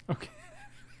 Okay.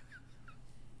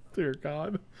 Dear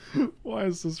God. Why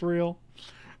is this real?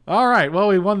 Alright, well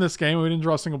we won this game. We didn't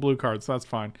draw a single blue card, so that's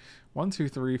fine. 1, 2,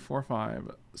 3, 4,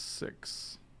 5,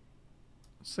 6.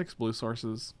 6 blue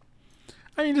sources.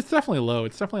 I mean, it's definitely low.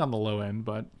 It's definitely on the low end,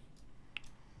 but...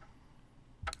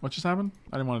 What just happened?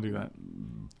 I didn't want to do that.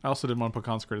 I also didn't want to put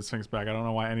Consecrated Sphinx back. I don't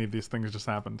know why any of these things just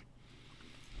happened.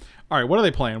 Alright, what are they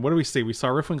playing? What do we see? We saw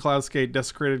Riffling Cloudskate,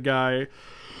 Desecrated Guy,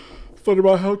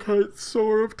 Thunderbolt Hellkite,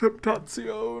 Sower of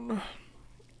Temptation.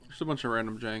 Just a bunch of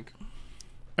random jank.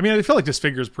 I mean, I feel like this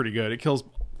figure is pretty good. It kills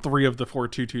 3 of the 4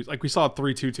 2/2s. Like, we saw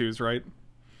 3 2/2s, right?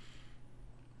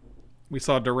 We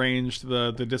saw Deranged,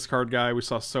 the discard guy. We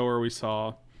saw Sower. We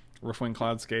saw Riffling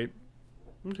Cloudskate.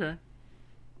 Okay.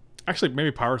 Actually,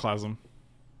 maybe Pyroclasm.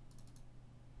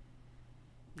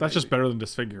 That's just better than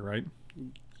Disfigure, right?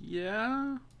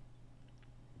 Yeah.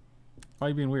 Why are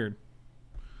you being weird?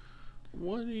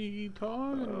 What are you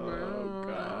talking about?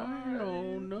 God. I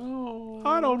don't know.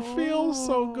 I don't feel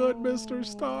so good, Mr.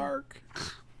 Stark.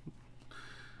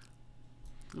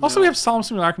 Also, we have Solemn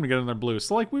Simulacrum to get in their blue.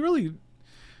 So, like, we really...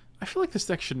 I feel like this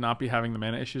deck should not be having the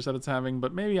mana issues that it's having,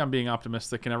 but maybe I'm being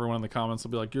optimistic and everyone in the comments will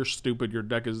be like, you're stupid, your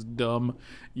deck is dumb.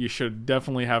 You should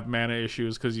definitely have mana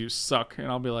issues because you suck. And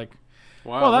I'll be like,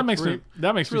 Wow, well, that makes really, me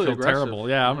really feel aggressive. terrible.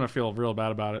 Yeah, I'm going to feel real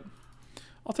bad about it.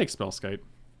 I'll take Spellskite.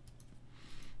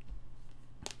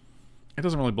 It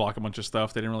doesn't really block a bunch of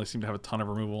stuff. They didn't really seem to have a ton of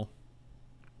removal.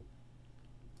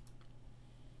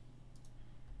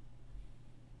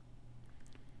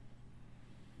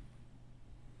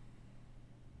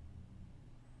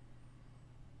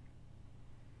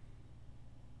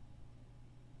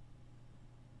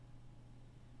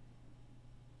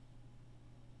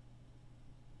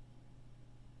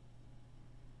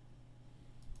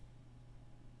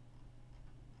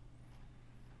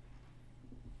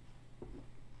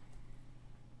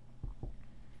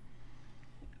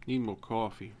 Need more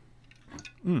coffee.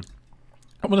 When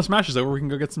the smash is over, we can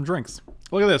go get some drinks.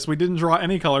 Look at this. We didn't draw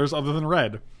any colors other than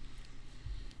red.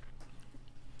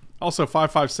 Also,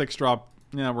 5/5/6 drop.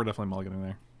 Yeah, we're definitely mulliganing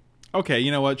there. Okay,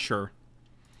 you know what? Sure.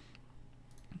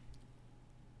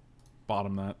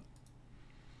 Bottom that.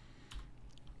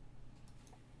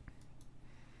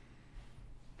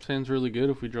 Sounds really good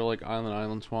if we draw like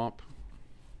Island Swamp.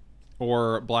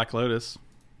 Or Black Lotus.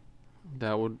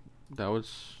 That would,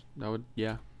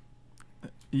 yeah.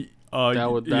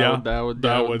 That would.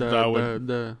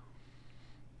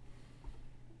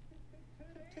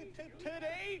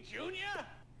 Today, Junior?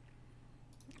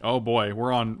 Oh boy,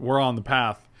 we're on the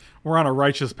path. We're on a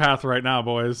righteous path right now,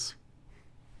 boys.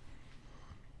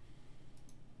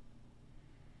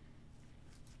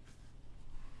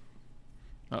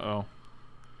 Uh-oh.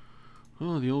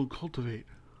 Oh, the old Cultivate.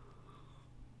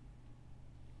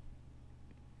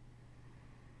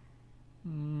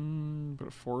 Put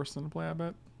a forest into play, I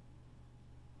bet.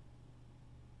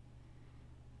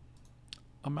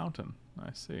 A mountain.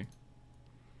 I see.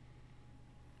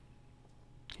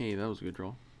 Hey, that was a good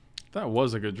draw. That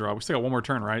was a good draw. We still got one more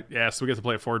turn, right? Yeah, so we get to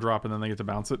play a 4-drop and then they get to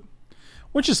bounce it.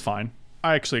 Which is fine.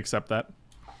 I actually accept that.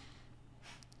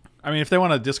 I mean, if they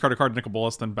want to discard a card to Nicol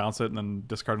Bolas, then bounce it, and then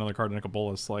discard another card to Nicol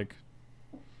Bolas, like...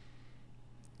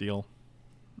 Deal.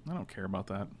 I don't care about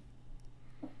that.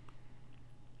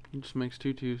 It just makes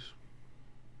 2/2s.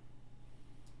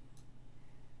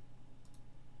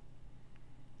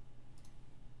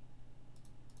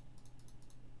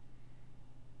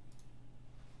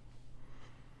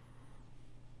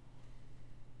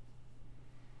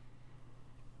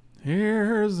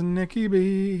 Here's Nicky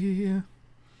B.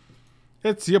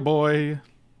 It's your boy.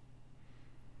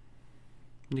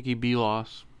 Nikki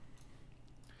B-Loss.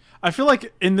 I feel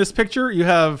like in this picture you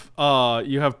have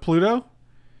Pluto,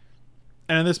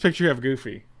 and in this picture you have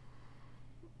Goofy.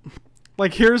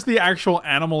 Like, here's the actual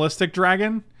animalistic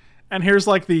dragon, and here's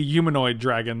like the humanoid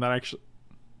dragon that actually...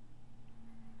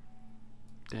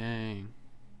 Dang.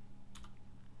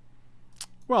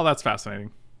 Well, that's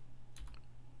fascinating.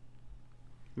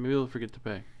 Maybe they'll forget to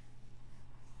pay.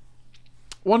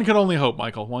 One can only hope,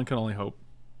 Michael. One can only hope.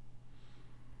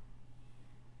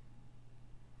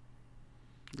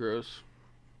 Gross.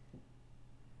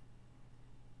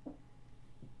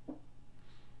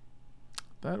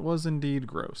 That was indeed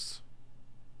gross.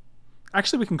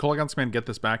 Actually, we can Kolaghan's Command, get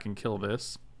this back, and kill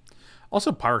this.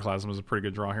 Also, Pyroclasm is a pretty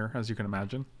good draw here, as you can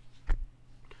imagine.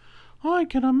 I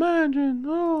can imagine.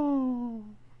 Oh.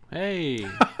 Hey.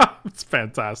 It's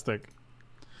fantastic.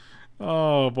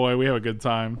 Oh, boy, we have a good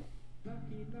time.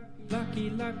 Lucky,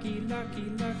 lucky, lucky,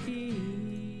 lucky.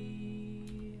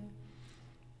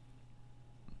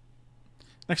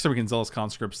 Next time we can Zealous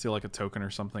Conscript, steal like a token or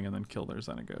something, and then kill their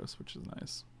Xenagos, which is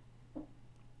nice.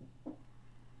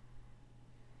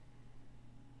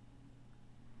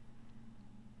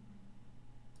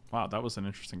 Wow, that was an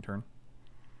interesting turn.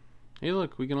 Hey,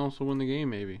 look, we can also win the game,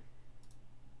 maybe.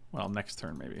 Well, next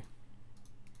turn, maybe.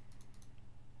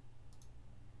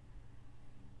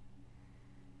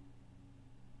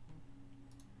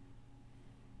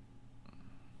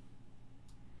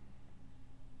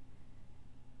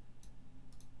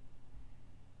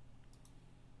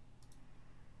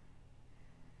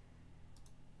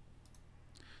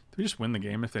 Do we just win the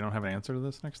game if they don't have an answer to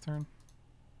this next turn?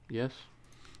 Yes.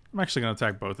 I'm actually going to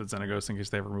attack both at Xenagos in case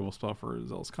they have a removal spell for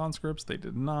Zealous Conscripts. They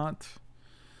did not.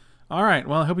 Alright,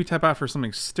 well, I hope you tap out for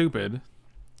something stupid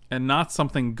and not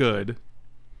something good.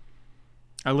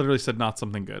 I literally said not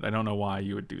something good. I don't know why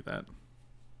you would do that.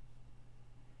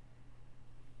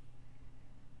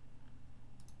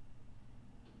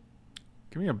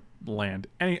 Give me a land.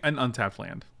 An untapped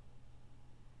land.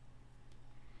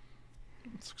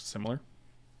 It's similar.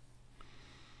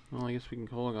 Well, I guess we can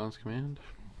Kolaghan's Command.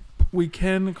 We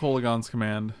can Kolaghan's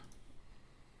Command.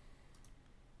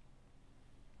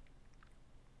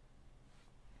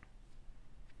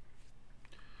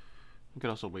 We could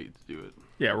also wait to do it.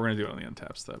 Yeah, we're going to do it on the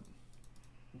untap step.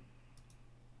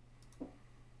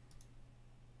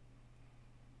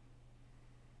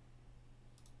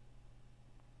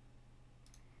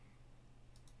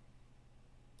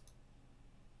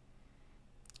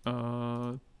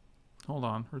 Hold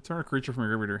on. Return a creature from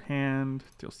your graveyard to your hand.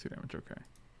 Deals 2 damage. Okay.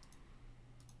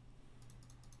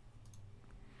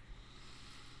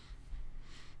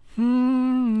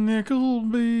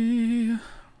 Nickelby.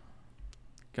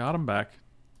 Got him back.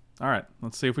 Alright,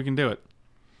 let's see if we can do it.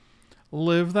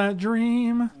 Live that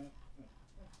dream.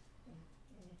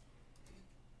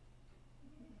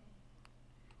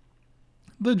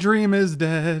 The dream is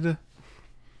dead.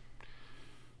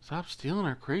 Stop stealing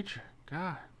our creature.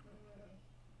 God.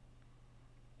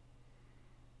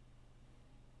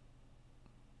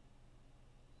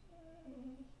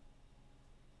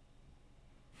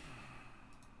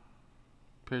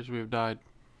 Appears we have died.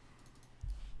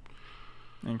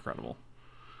 Incredible.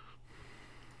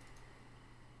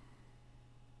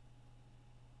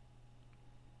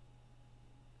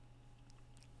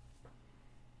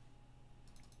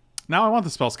 Now I want the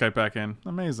Spellskite back in.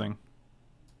 Amazing.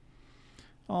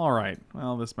 Alright.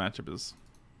 Well, this matchup is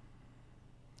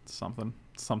something.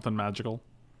 Something magical.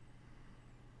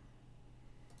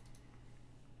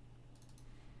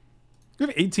 We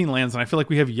have 18 lands, and I feel like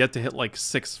we have yet to hit like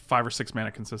 5 or 6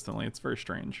 mana consistently. It's very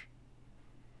strange.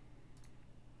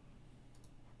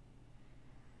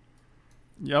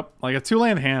 Yep, like a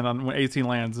 2-land hand on 18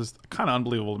 lands is kind of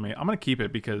unbelievable to me. I'm going to keep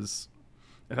it because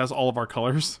it has all of our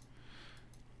colors.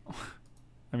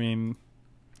 I mean,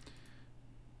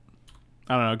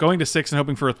 I don't know. Going to 6 and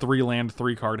hoping for a 3-land,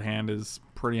 3-card hand is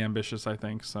pretty ambitious, I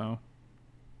think, so.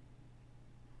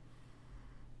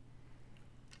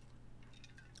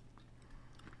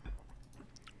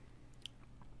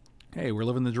 Hey, we're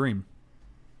living the dream.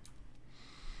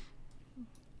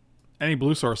 Any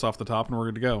blue source off the top and we're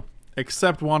good to go.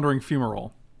 Except Wandering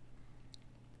Fumarole.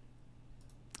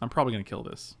 I'm probably going to kill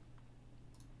this.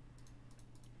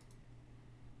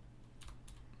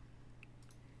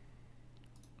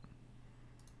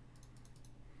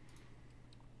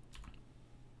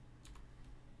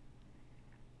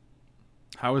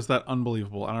 How is that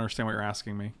unbelievable? I don't understand what you're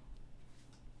asking me.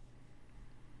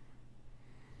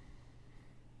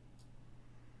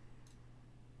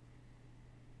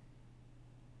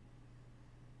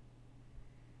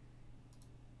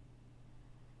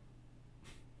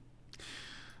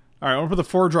 Alright, I'm going to put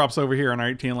the 4-drops over here on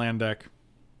our 18-land deck.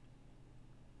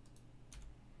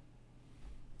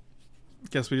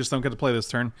 Guess we just don't get to play this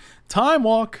turn. Time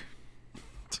Walk!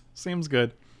 Seems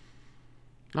good.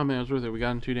 Oh man, it was worth it. We got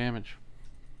in 2 damage.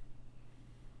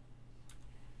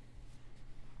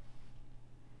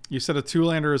 You said a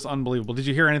 2-lander is unbelievable. Did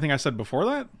you hear anything I said before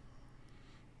that?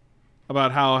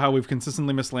 about how we've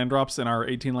consistently missed land drops in our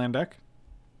 18 land deck?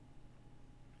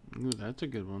 Ooh, that's a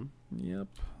good one. Yep,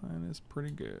 that is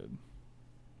pretty good.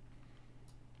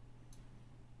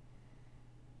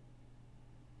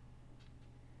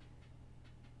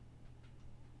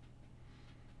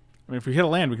 I mean, if we hit a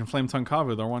land, we can Flame Tongue Kavu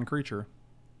with our one creature.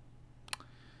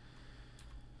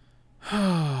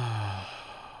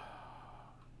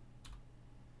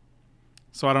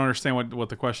 So I don't understand what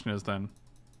the question is then.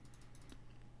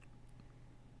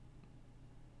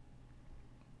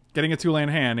 Getting a 2-land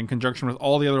hand in conjunction with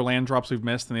all the other land drops we've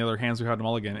missed and the other hands we've had to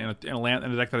mulligan in a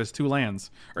deck that has 2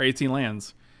 lands, or 18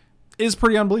 lands, is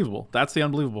pretty unbelievable. That's the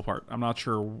unbelievable part. I'm not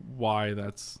sure why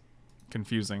that's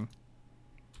confusing.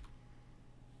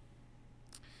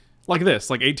 Like this,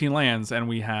 like 18 lands, and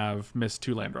we have missed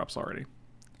 2 land drops already.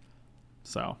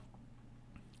 So.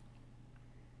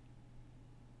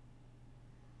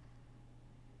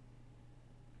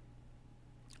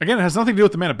 Again, it has nothing to do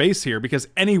with the mana base here, because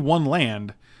any one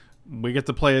land, we get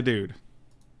to play a dude.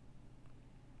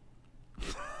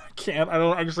 I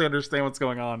don't actually understand what's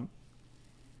going on.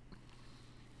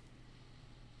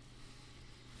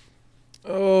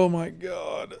 Oh my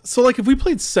god. So, like, if we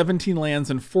played 17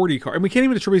 lands and 40 cards, and we can't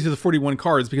even attribute it to the 41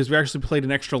 cards because we actually played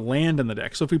an extra land in the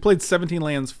deck. So if we played 17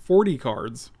 lands, 40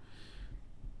 cards,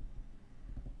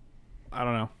 I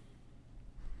don't know.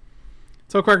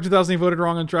 So Quacker 2000, you voted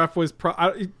wrong on Draft Boys.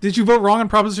 Did you vote wrong on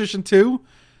Proposition 2?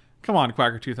 Come on,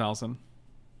 Quacker 2000.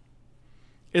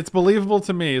 It's believable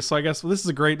to me, so I guess this is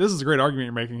a great argument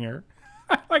you're making here.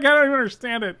 Like, I don't even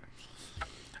understand it.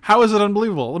 How is it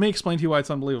unbelievable? Let me explain to you why it's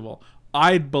unbelievable.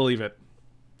 I'd believe it.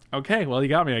 Okay, well, you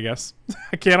got me, I guess.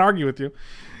 I can't argue with you.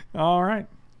 All right.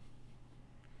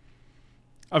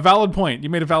 A valid point. You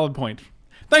made a valid point.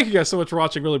 Thank you guys so much for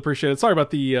watching. Really appreciate it. Sorry about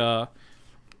the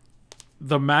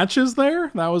matches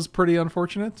there. That was pretty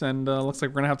unfortunate, and looks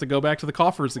like we're going to have to go back to the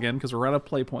coffers again because we're out of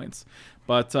play points.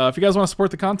 But if you guys want to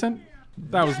support the content,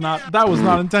 that was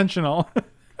not intentional.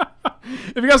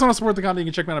 If you guys want to support the content,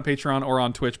 you can check me out on Patreon or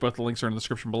on Twitch. Both the links are in the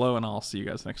description below, and I'll see you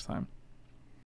guys next time.